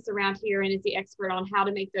small business around here and is the expert on how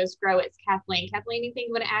to make those grow, it's Kathleen. Kathleen, anything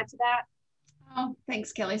you want to add to that? Oh,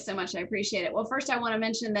 thanks, Kelly, so much. I appreciate it. Well, first I want to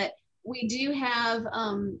mention that we do have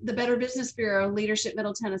the Better Business Bureau, Leadership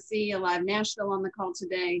Middle Tennessee, Alive Nashville on the call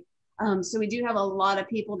today. So we do have a lot of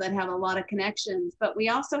people that have a lot of connections, but we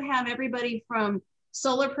also have everybody from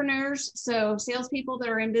solopreneurs, so salespeople that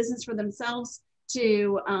are in business for themselves,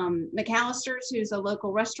 to McAllister's, who's a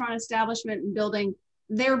local restaurant establishment and building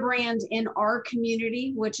their brand in our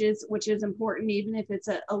community, which is important, even if it's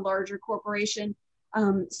a larger corporation.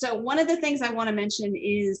 So one of the things I want to mention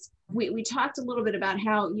is we talked a little bit about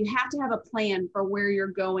how you have to have a plan for where you're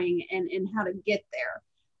going and how to get there.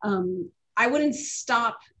 I wouldn't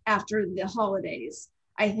stop after the holidays.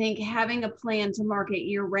 I think having a plan to market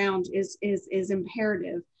year round is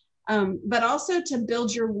imperative, but also to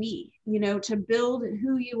build your we, to build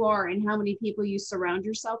who you are and how many people you surround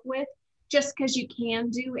yourself with. Just because you can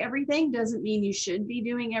do everything doesn't mean you should be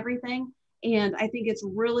doing everything. And I think it's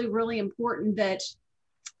really, really important that,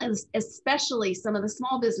 especially some of the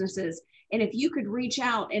small businesses, and if you could reach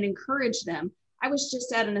out and encourage them. I was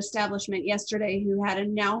just at an establishment yesterday who had a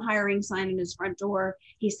now hiring sign in his front door.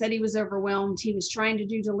 He said he was overwhelmed. He was trying to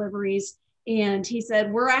do deliveries. And he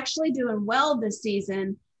said, we're actually doing well this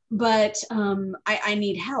season, but I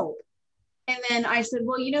need help. And then I said,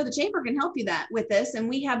 well, the chamber can help you with this. And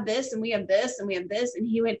we have this, and we have this, and we have this. And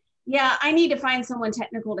he went, yeah, I need to find someone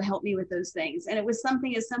technical to help me with those things. And it was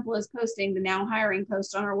something as simple as posting the now hiring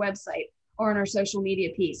post on our website or on our social media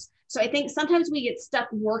piece. So I think sometimes we get stuck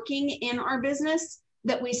working in our business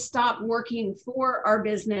that we stop working for our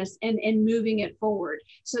business and moving it forward.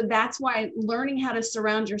 So that's why learning how to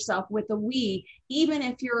surround yourself with a we, even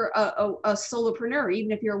if you're a solopreneur,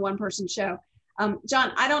 even if you're a one-person show.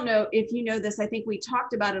 John, I don't know if you know this, I think we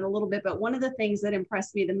talked about it a little bit, but one of the things that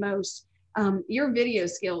impressed me the most, your video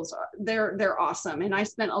skills, they're awesome. And I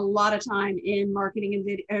spent a lot of time in marketing and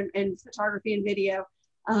video and photography and video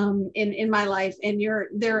in my life, and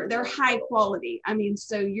they're high quality. I mean,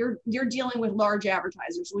 so you're dealing with large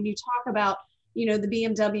advertisers. When you talk about, the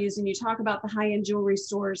BMWs and you talk about the high-end jewelry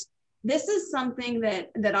stores, this is something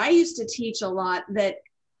that I used to teach a lot, that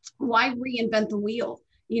why reinvent the wheel?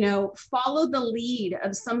 Follow the lead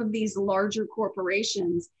of some of these larger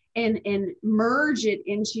corporations and merge it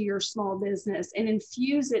into your small business and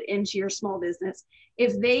infuse it into your small business.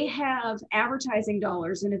 If they have advertising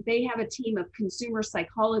dollars and if they have a team of consumer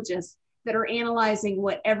psychologists that are analyzing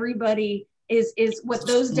what everybody is what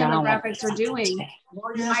those demographics are doing,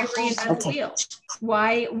 why reinvent the wheel?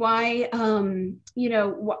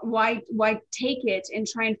 Why take it and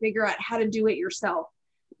try and figure out how to do it yourself?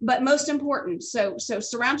 But most important, so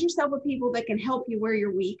surround yourself with people that can help you where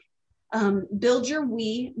you're weak. Build your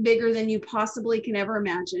we bigger than you possibly can ever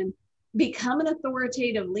imagine. Become an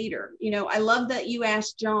authoritative leader. I love that you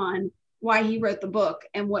asked John why he wrote the book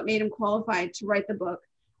and what made him qualified to write the book.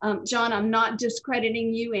 John, I'm not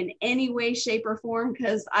discrediting you in any way, shape, or form,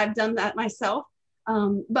 because I've done that myself.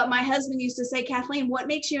 But my husband used to say, Kathleen, what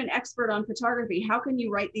makes you an expert on photography? How can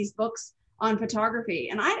you write these books on photography?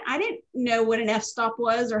 And I didn't know what an f-stop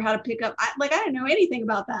was or how to pick up. I didn't know anything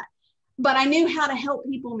about that. But I knew how to help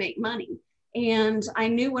people make money, and I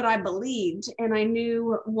knew what I believed, and I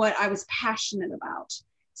knew what I was passionate about.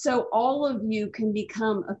 So all of you can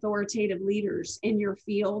become authoritative leaders in your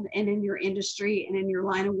field and in your industry and in your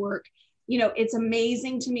line of work. You know, it's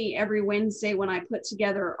amazing to me every Wednesday when I put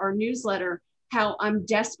together our newsletter, how I'm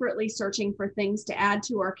desperately searching for things to add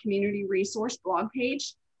to our community resource blog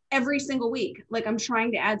page every single week. Like I'm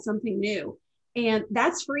trying to add something new, and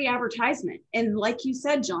that's free advertisement. And like you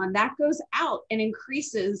said, John, that goes out and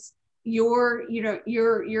increases your, you know,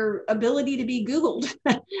 your ability to be Googled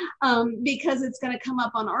because it's going to come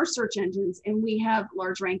up on our search engines and we have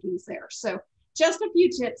large rankings there. So just a few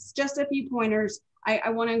tips, just a few pointers.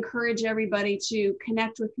 I want to encourage everybody to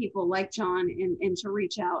connect with people like John and to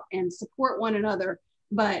reach out and support one another.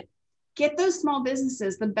 But get those small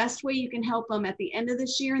businesses. The best way you can help them at the end of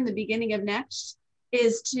this year and the beginning of next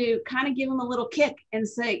is to kind of give them a little kick and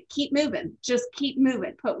say, keep moving, just keep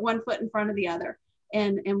moving, put one foot in front of the other,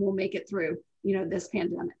 and we'll make it through, you know, this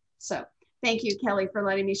pandemic. So thank you, Kelly, for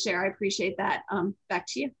letting me share. I appreciate that. Back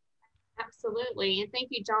to you. Absolutely. And thank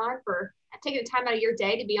you, John, for taking the time out of your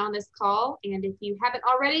day to be on this call. And if you haven't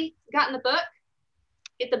already gotten the book,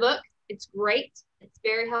 get the book. It's great. It's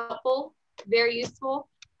very helpful, very useful.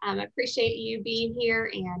 I appreciate you being here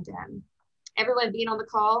and everyone being on the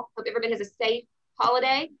call. Hope everybody has a safe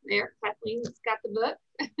holiday. There, Kathleen's got the book.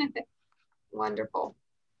 Wonderful.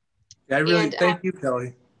 Yeah, I really thank you,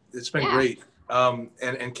 Kelly. It's been great.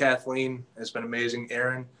 And Kathleen has been amazing.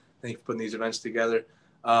 Aaron, thank you for putting these events together.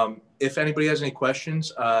 If anybody has any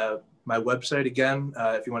questions, my website again,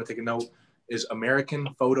 if you want to take a note, is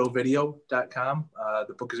AmericanPhotoVideo.com.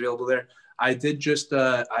 The book is available there. I did just,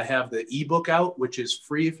 I have the ebook out, which is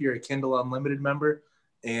free if you're a Kindle Unlimited member.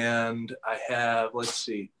 And I have, let's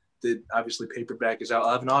see, obviously paperback is out.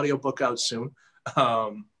 I'll have an audiobook out soon.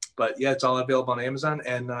 But yeah, it's all available on Amazon.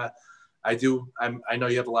 And I know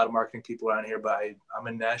you have a lot of marketing people around here, but I'm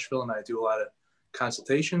in Nashville and I do a lot of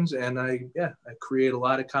consultations and I create a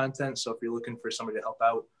lot of content. So if you're looking for somebody to help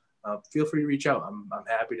out, feel free to reach out. I'm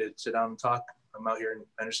happy to sit down and talk. I'm out here in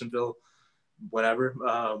Hendersonville, whatever,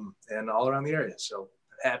 and all around the area. So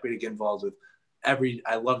I'm happy to get involved with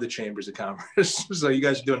I love the Chambers of Commerce. So you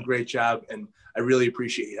guys are doing a great job and I really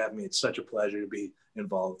appreciate you having me. It's such a pleasure to be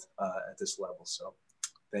involved at this level. So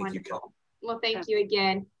thank you, Kelly. Well, thank you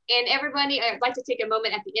again. And everybody, I'd like to take a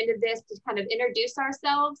moment at the end of this to kind of introduce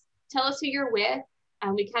ourselves. Tell us who you're with.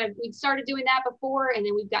 We started doing that before, and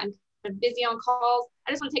then we've gotten kind of busy on calls.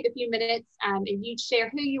 I just want to take a few minutes and you share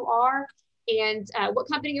who you are and what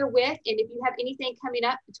company you're with, and if you have anything coming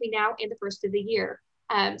up between now and the first of the year.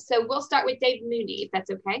 So we'll start with Dave Mooney, if that's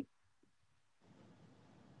okay.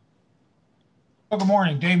 Well, good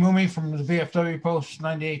morning, Dave Mooney from the VFW Post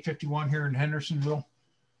 9851 here in Hendersonville.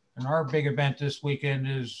 And our big event this weekend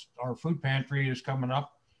is our food pantry is coming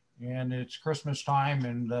up, and it's Christmas time,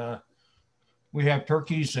 and we have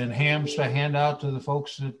turkeys and hams to hand out to the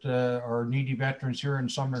folks that are needy veterans here in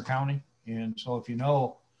Sumner County. And so if you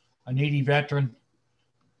know a needy veteran,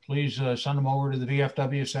 please send them over to the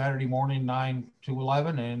VFW Saturday morning, 9 to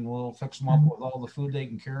 11, and we'll fix them up with all the food they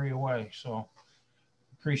can carry away. So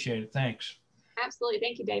appreciate it. Thanks. Absolutely.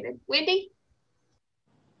 Thank you, David. Wendy?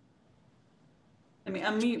 Let me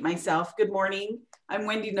unmute myself. Good morning. I'm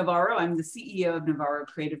Wendy Navarro. I'm the CEO of Navarro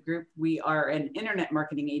Creative Group. We are an internet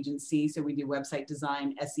marketing agency, so we do website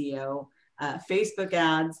design, SEO, Facebook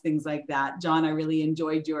ads, things like that. John, I really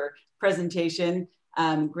enjoyed your presentation.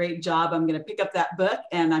 Great job. I'm going to pick up that book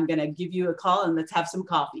and I'm going to give you a call and let's have some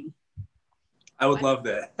coffee. I would love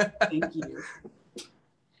that. Thank you.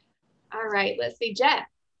 All right, let's see, Jeff.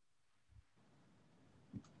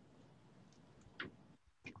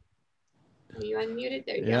 Are you unmuted?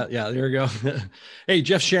 There you go. Yeah, there we go. Hey,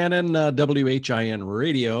 Jeff Shannon, WHIN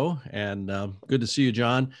Radio, and good to see you,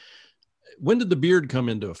 John. When did the beard come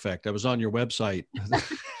into effect? I was on your website.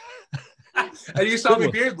 And you saw me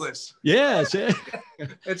beardless. Yes.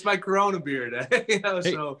 It's my Corona beard.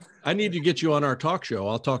 So I need to get you on our talk show.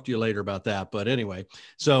 I'll talk to you later about that. But anyway,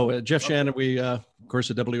 so Jeff Shannon, we, of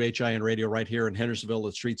course, at WHIN Radio right here in Hendersonville,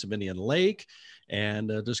 the streets of Indian Lake,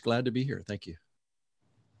 and just glad to be here. Thank you.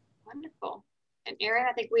 Wonderful. And Aaron,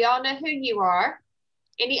 I think we all know who you are.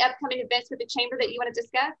 Any upcoming events with the Chamber that you want to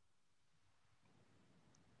discuss?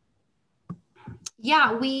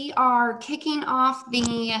 Yeah, we are kicking off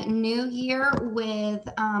the new year with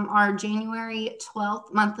our January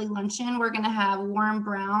 12th monthly luncheon. We're going to have Warren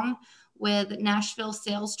Brown with Nashville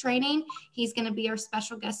Sales Training. He's going to be our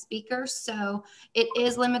special guest speaker. So it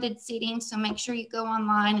is limited seating. So make sure you go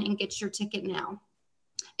online and get your ticket now.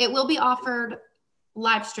 It will be offered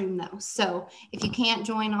live stream though. So if you can't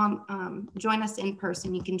join us in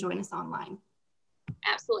person, you can join us online.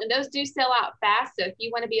 Absolutely. And those do sell out fast. So if you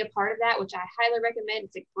want to be a part of that, which I highly recommend,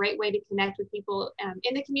 it's a great way to connect with people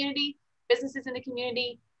in the community, businesses in the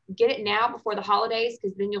community. Get it now before the holidays,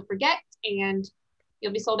 because then you'll forget and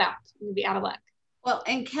you'll be sold out. You'll be out of luck. Well,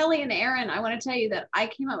 and Kelly and Aaron, I want to tell you that I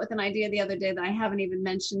came up with an idea the other day that I haven't even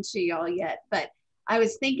mentioned to y'all yet, but I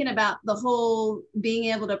was thinking about the whole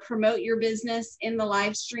being able to promote your business in the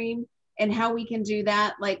live stream and how we can do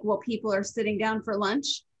that, like while people are sitting down for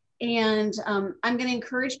lunch. And I'm going to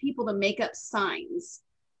encourage people to make up signs.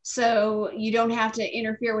 So you don't have to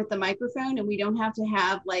interfere with the microphone, and we don't have to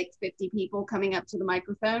have like 50 people coming up to the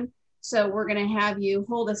microphone. So we're going to have you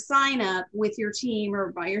hold a sign up with your team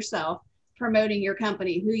or by yourself, promoting your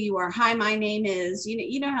company, who you are. Hi, my name is,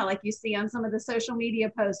 you know how like you see on some of the social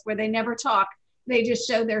media posts where they never talk, they just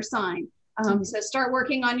show their sign. So start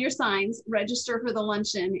working on your signs, register for the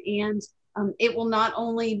luncheon, and it will not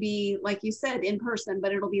only be, like you said, in person,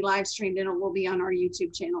 but it'll be live streamed and it will be on our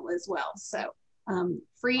YouTube channel as well. So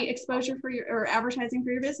free exposure for your, or advertising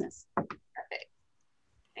for your business. Perfect.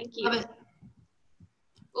 Thank you. Love it.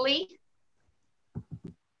 Lee?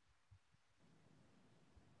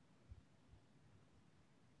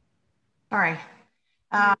 Sorry.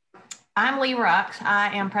 I'm Lee Rux.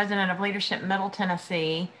 I am president of Leadership Middle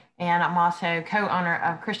Tennessee, and I'm also co-owner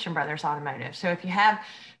of Christian Brothers Automotive. So if you have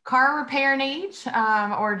car repair needs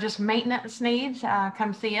or just maintenance needs,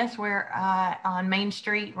 come see us. We're on Main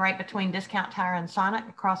Street, right between Discount Tire and Sonic,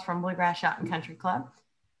 across from Bluegrass Yacht and Country Club.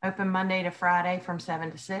 Open Monday to Friday from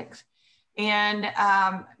 7 to 6. And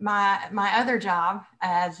my other job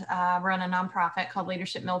as run a nonprofit called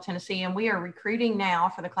Leadership Middle Tennessee, and we are recruiting now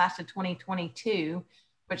for the class of 2022,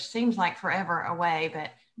 which seems like forever away,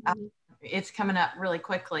 but it's coming up really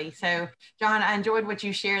quickly. So John, I enjoyed what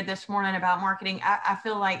you shared this morning about marketing. I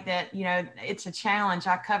feel like that, you know, it's a challenge.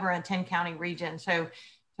 I cover a 10-county region. So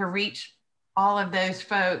to reach all of those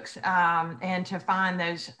folks and to find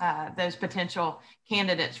those potential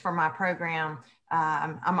candidates for my program,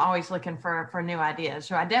 I'm always looking for new ideas.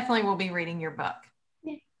 So I definitely will be reading your book.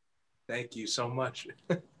 Thank you so much.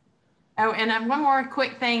 Oh, and one more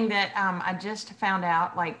quick thing that I just found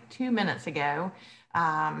out like 2 minutes ago.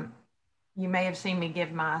 You may have seen me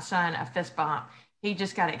give my son a fist bump. He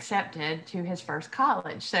just got accepted to his first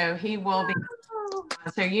college. So he will be,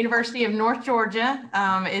 so University of North Georgia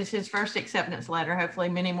is his first acceptance letter. Hopefully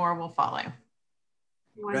many more will follow.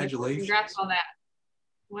 Congratulations. Congrats on that.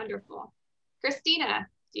 Wonderful. Christina,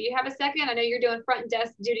 do you have a second? I know you're doing front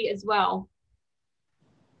desk duty as well.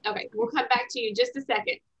 Okay, we'll come back to you in just a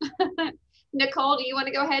second. Nicole, do you want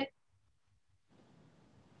to go ahead?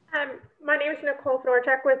 My name is Nicole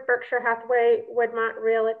Thorchak with Berkshire Hathaway Woodmont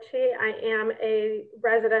Realty. I am a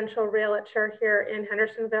residential realtor here in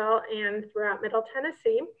Hendersonville and throughout Middle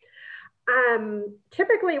Tennessee.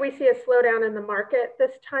 Typically, we see a slowdown in the market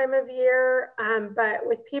this time of year, but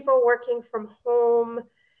with people working from home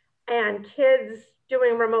and kids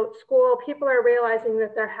doing remote school, people are realizing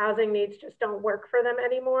that their housing needs just don't work for them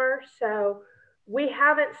anymore. So we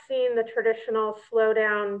haven't seen the traditional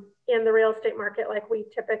slowdown in the real estate market like we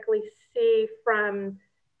typically see from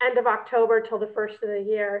end of October till the first of the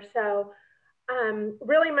year. So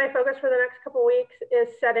really my focus for the next couple of weeks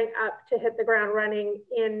is setting up to hit the ground running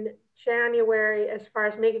in January as far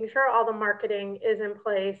as making sure all the marketing is in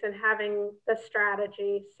place and having the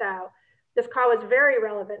strategy. So this call was very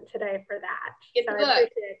relevant today for that. It's so the book. I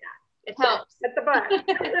appreciate that. It helps. At the book.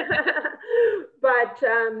 But,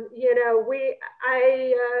 you know,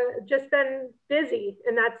 I just been busy,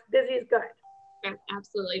 and that's busy is good. Yeah,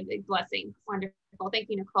 absolutely. Big blessing. Wonderful. Thank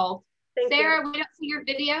you, Nicole. Thank Sarah, you. we don't see your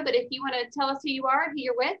video, but if you want to tell us who you are, who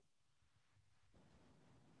you're with.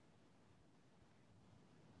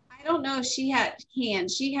 I don't know if she had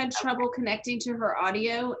trouble connecting to her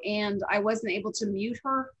audio, and I wasn't able to mute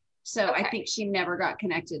her. So Okay. I think she never got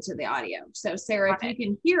connected to the audio. So Sarah, if you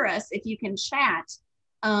can hear us, if you can chat,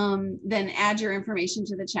 then add your information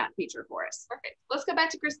to the chat feature for us. Perfect. Let's go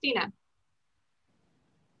back to Christina.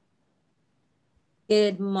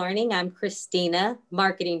 Good morning. I'm Christina,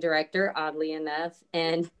 Marketing Director, oddly enough,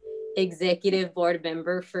 and Executive Board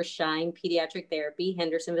Member for Shine Pediatric Therapy.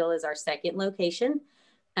 Hendersonville is our second location.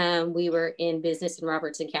 We were in business in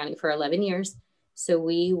Robertson County for 11 years. So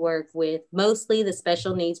we work with mostly the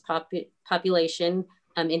special needs population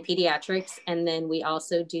in pediatrics. And then we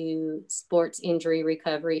also do sports injury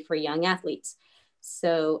recovery for young athletes.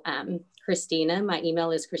 So Christina, my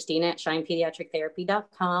email is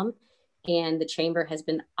christina@shinepediatrictherapy.com. And the chamber has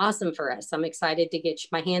been awesome for us. I'm excited to get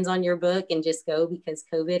my hands on your book and just go, because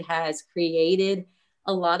COVID has created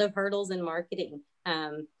a lot of hurdles in marketing.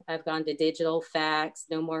 I've gone to digital, fax,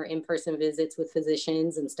 no more in-person visits with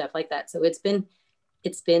physicians and stuff like that. So it's been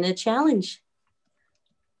it's been a challenge.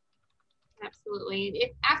 Absolutely.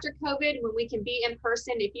 If after COVID, when we can be in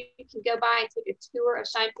person, if you can go by and take a tour of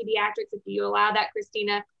Shine Pediatrics, if you allow that,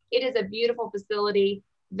 Christina, it is a beautiful facility,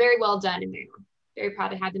 very well done in there. Very proud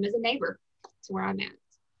to have them as a neighbor to where I'm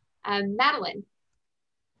at. Madeline.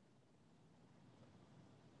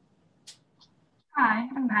 Hi,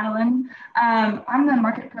 I'm Madeline. I'm the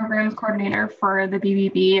market programs coordinator for the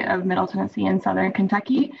BBB of Middle Tennessee and Southern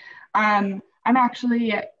Kentucky. I'm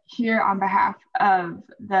actually here on behalf of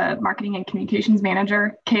the marketing and communications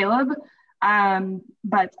manager, Caleb.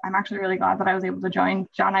 But I'm actually really glad that I was able to join.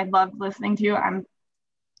 John, I loved listening to you. I'm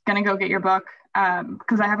gonna go get your book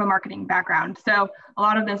because I have a marketing background. So a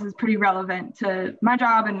lot of this is pretty relevant to my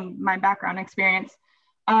job and my background experience.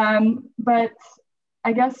 But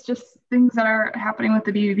I guess just things that are happening with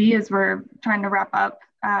the BBB is we're trying to wrap up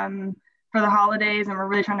for the holidays, and we're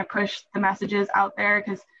really trying to push the messages out there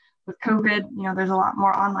because with COVID, you know, there's a lot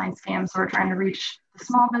more online scams. So we're trying to reach the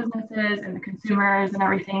small businesses and the consumers and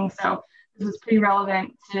everything. So this is pretty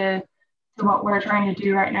relevant to what we're trying to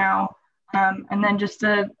do right now. And then just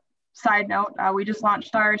a side note, we just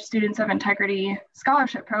launched our Students of Integrity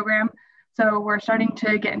Scholarship Program. So we're starting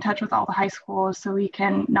to get in touch with all the high schools so we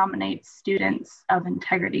can nominate students of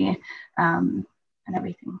integrity and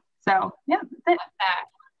everything. So yeah, that's it.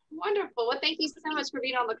 Wonderful. Well, thank you so much for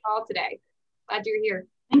being on the call today. Glad you're here.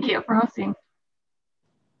 Thank you for hosting.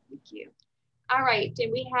 Thank you. All right,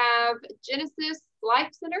 and we have Genesis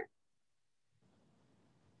Life Center.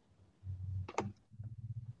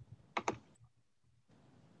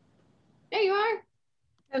 There you are.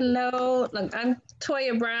 Hello, look, I'm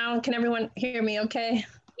Toya Brown. Can everyone hear me okay?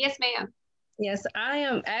 Yes, ma'am. Yes, I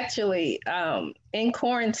am actually in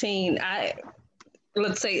quarantine.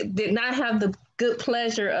 Let's say, did not have the good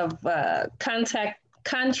pleasure of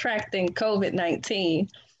contracting COVID-19.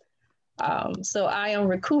 So I am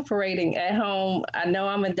recuperating at home. I know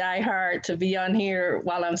I'm a diehard to be on here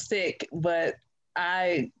while I'm sick, but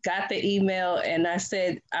I got the email and I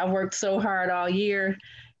said, I worked so hard all year,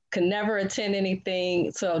 could never attend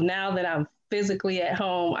anything. So now that I'm physically at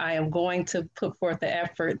home, I am going to put forth the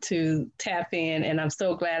effort to tap in, and I'm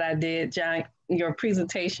so glad I did. John, your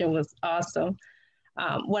presentation was awesome.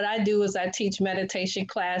 What I do is I teach meditation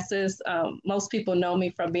classes. Most people know me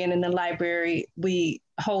from being in the library. We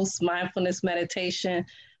host mindfulness meditation.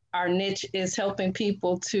 Our niche is helping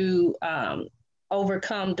people to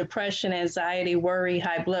overcome depression, anxiety, worry,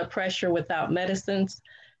 high blood pressure without medicines.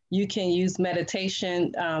 You can use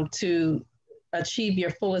meditation to achieve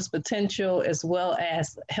your fullest potential, as well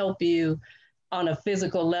as help you on a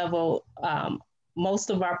physical level. Most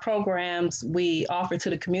of our programs we offer to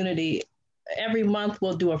the community. Every month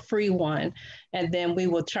we'll do a free one, and then we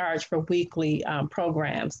will charge for weekly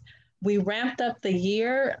programs. We ramped up the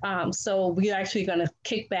year, so we're actually going to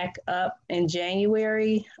kick back up in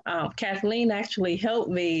January. Kathleen actually helped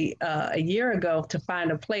me a year ago to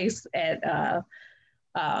find a place at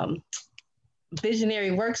Visionary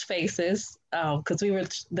Workspaces, because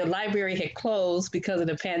the library had closed because of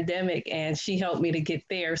the pandemic, and she helped me to get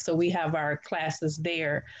there. So we have our classes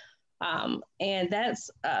there. And that's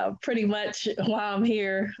pretty much why I'm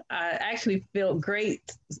here. I actually feel great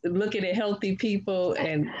looking at healthy people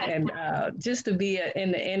and just to be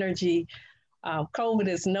in the energy. COVID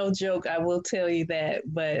is no joke, I will tell you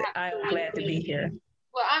that, but I'm glad to be here.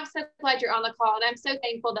 Well, I'm so glad you're on the call, and I'm so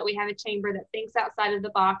thankful that we have a chamber that thinks outside of the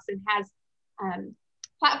box and has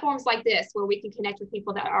platforms like this where we can connect with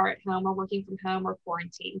people that are at home or working from home or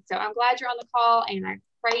quarantined. So I'm glad you're on the call, and I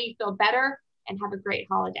pray you feel better and have a great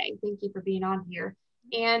holiday. Thank you for being on here.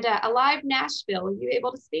 And Alive Nashville, are you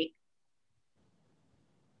able to speak?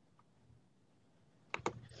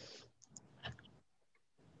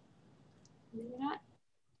 Maybe not.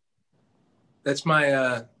 That's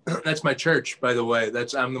my church, by the way.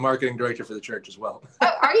 I'm the marketing director for the church as well.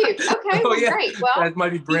 Oh, are you? Okay, well, yeah. Great. Well, that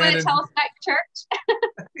might be Brandon. You want to tell us about your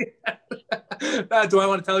church? Do I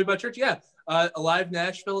want to tell you about church? Yeah. Alive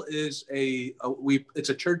Nashville is it's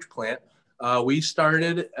a church plant. We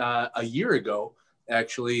started a year ago,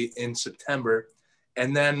 actually, in September,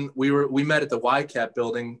 and then we met at the YCAP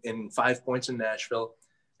building in 5 Points in Nashville,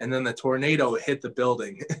 and then the tornado hit the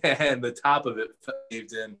building, and the top of it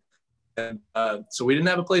caved in, and so we didn't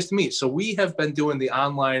have a place to meet. So we have been doing the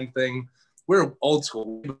online thing. We're old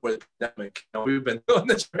school before the pandemic. We've been doing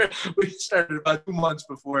this. We started about 2 months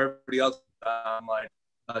before everybody else online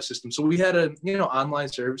system. So we had online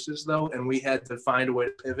services though, and we had to find a way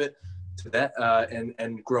to pivot to that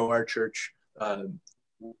and grow our church,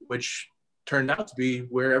 which turned out to be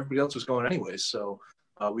where everybody else was going anyways. So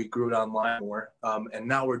we grew it online more, and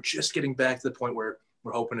now we're just getting back to the point where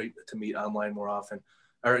we're hoping to meet online more often,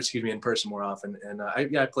 or excuse me, in person more often. And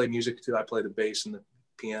I play music too. I play the bass and the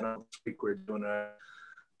piano. This week we're doing a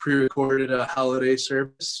pre-recorded holiday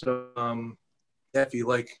service. So yeah, if you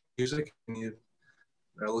like music and you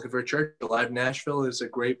are looking for a church, Alive Nashville is a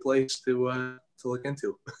great place to look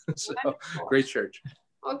into. So great church.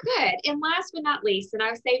 Well, good. And last but not least, and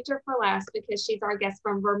I've saved her for last because she's our guest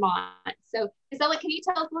from Vermont. So Isella, can you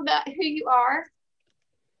tell us a little about who you are?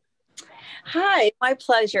 Hi, my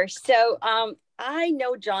pleasure. So I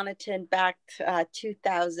know Jonathan back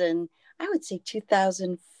 2000, I would say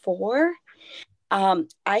 2004.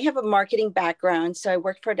 I have a marketing background, so I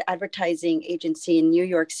worked for an advertising agency in New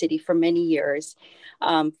York City for many years,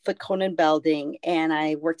 for Conan Belding, and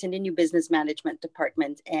I worked in the new business management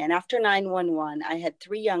department. And after 9/11, I had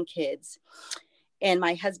 3 young kids, and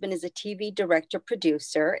my husband is a TV director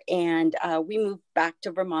producer, and we moved back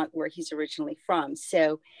to Vermont, where he's originally from.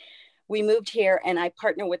 So we moved here, and I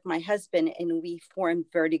partnered with my husband, and we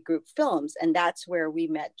formed Verdi Group Films, and that's where we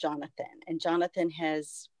met Jonathan. And Jonathan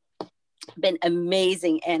has been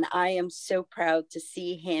amazing, and I am so proud to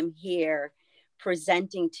see him here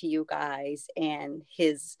presenting to you guys and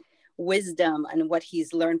his wisdom and what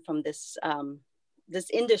he's learned from this this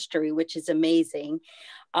industry, which is amazing.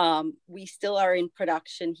 We still are in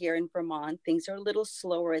production here in Vermont. Things are a little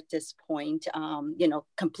slower at this point, you know,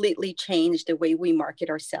 completely changed the way we market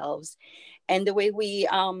ourselves and the way we,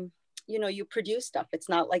 you know, you produce stuff. It's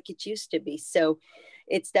not like it used to be. So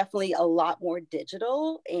it's definitely a lot more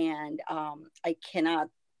digital, and I cannot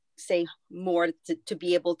say more to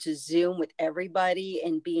be able to Zoom with everybody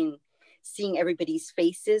and seeing everybody's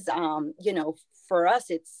faces. You know, for us,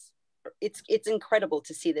 it's incredible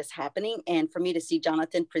to see this happening, and for me to see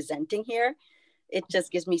Jonathan presenting here, it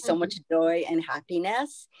just gives me so much joy and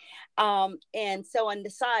happiness. And so on the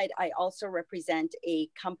side, I also represent a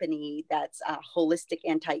company that's holistic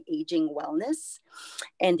anti-aging wellness,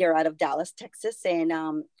 and they're out of Dallas, Texas.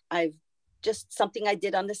 And I've just something I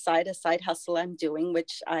did on the side, a side hustle I'm doing,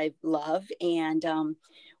 which I love. And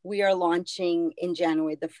we are launching in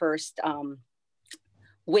January the first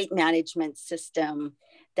weight management system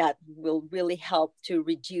that will really help to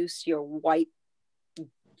reduce your white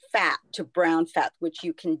fat to brown fat, which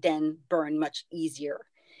you can then burn much easier.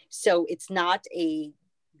 So it's not a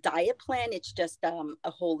diet plan. It's just a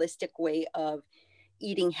holistic way of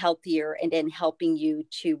eating healthier and then helping you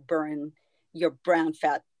to burn your brown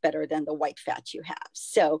fat better than the white fat you have.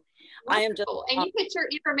 So wonderful. I am just... And you put your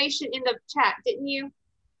information in the chat, didn't you?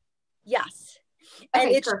 Yes. Okay,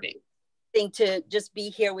 and it's perfect. To just be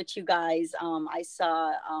here with you guys. I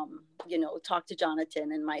saw, you know, talk to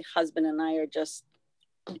Jonathan, and my husband and I are just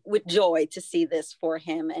with joy to see this for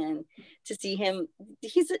him and to see him.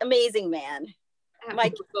 He's an amazing man.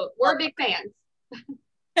 We're big fans.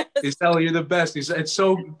 Isella, you're the best. It's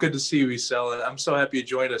so good to see you, Isella. I'm so happy you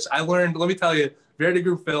joined us. I learned, let me tell you, Verdi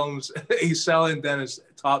Group Films, Isella and Dennis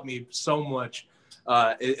taught me so much.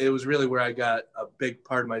 It was really where I got a big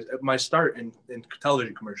part of my start in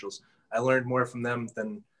television commercials. I learned more from them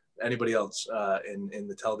than anybody else in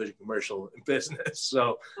the television commercial business.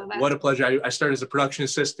 So what a pleasure. I started as a production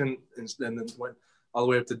assistant and then went all the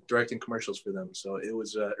way up to directing commercials for them. So it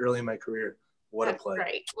was early in my career. What a pleasure.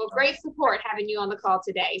 Great. Well, great support having you on the call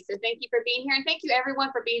today. So thank you for being here. And thank you everyone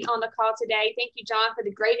for being on the call today. Thank you, John, for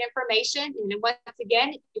the great information. And once again,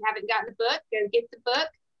 if you haven't gotten the book, go get the book.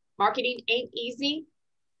 Marketing Ain't Easy.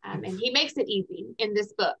 And he makes it easy in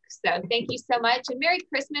this book. So thank you so much, and Merry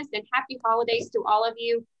Christmas and Happy Holidays to all of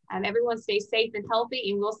you. Everyone stay safe and healthy,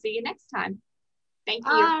 and we'll see you next time. Thank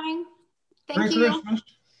you. Bye. Thank you. Christmas.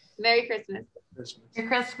 Merry Christmas. Merry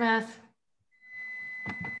Christmas.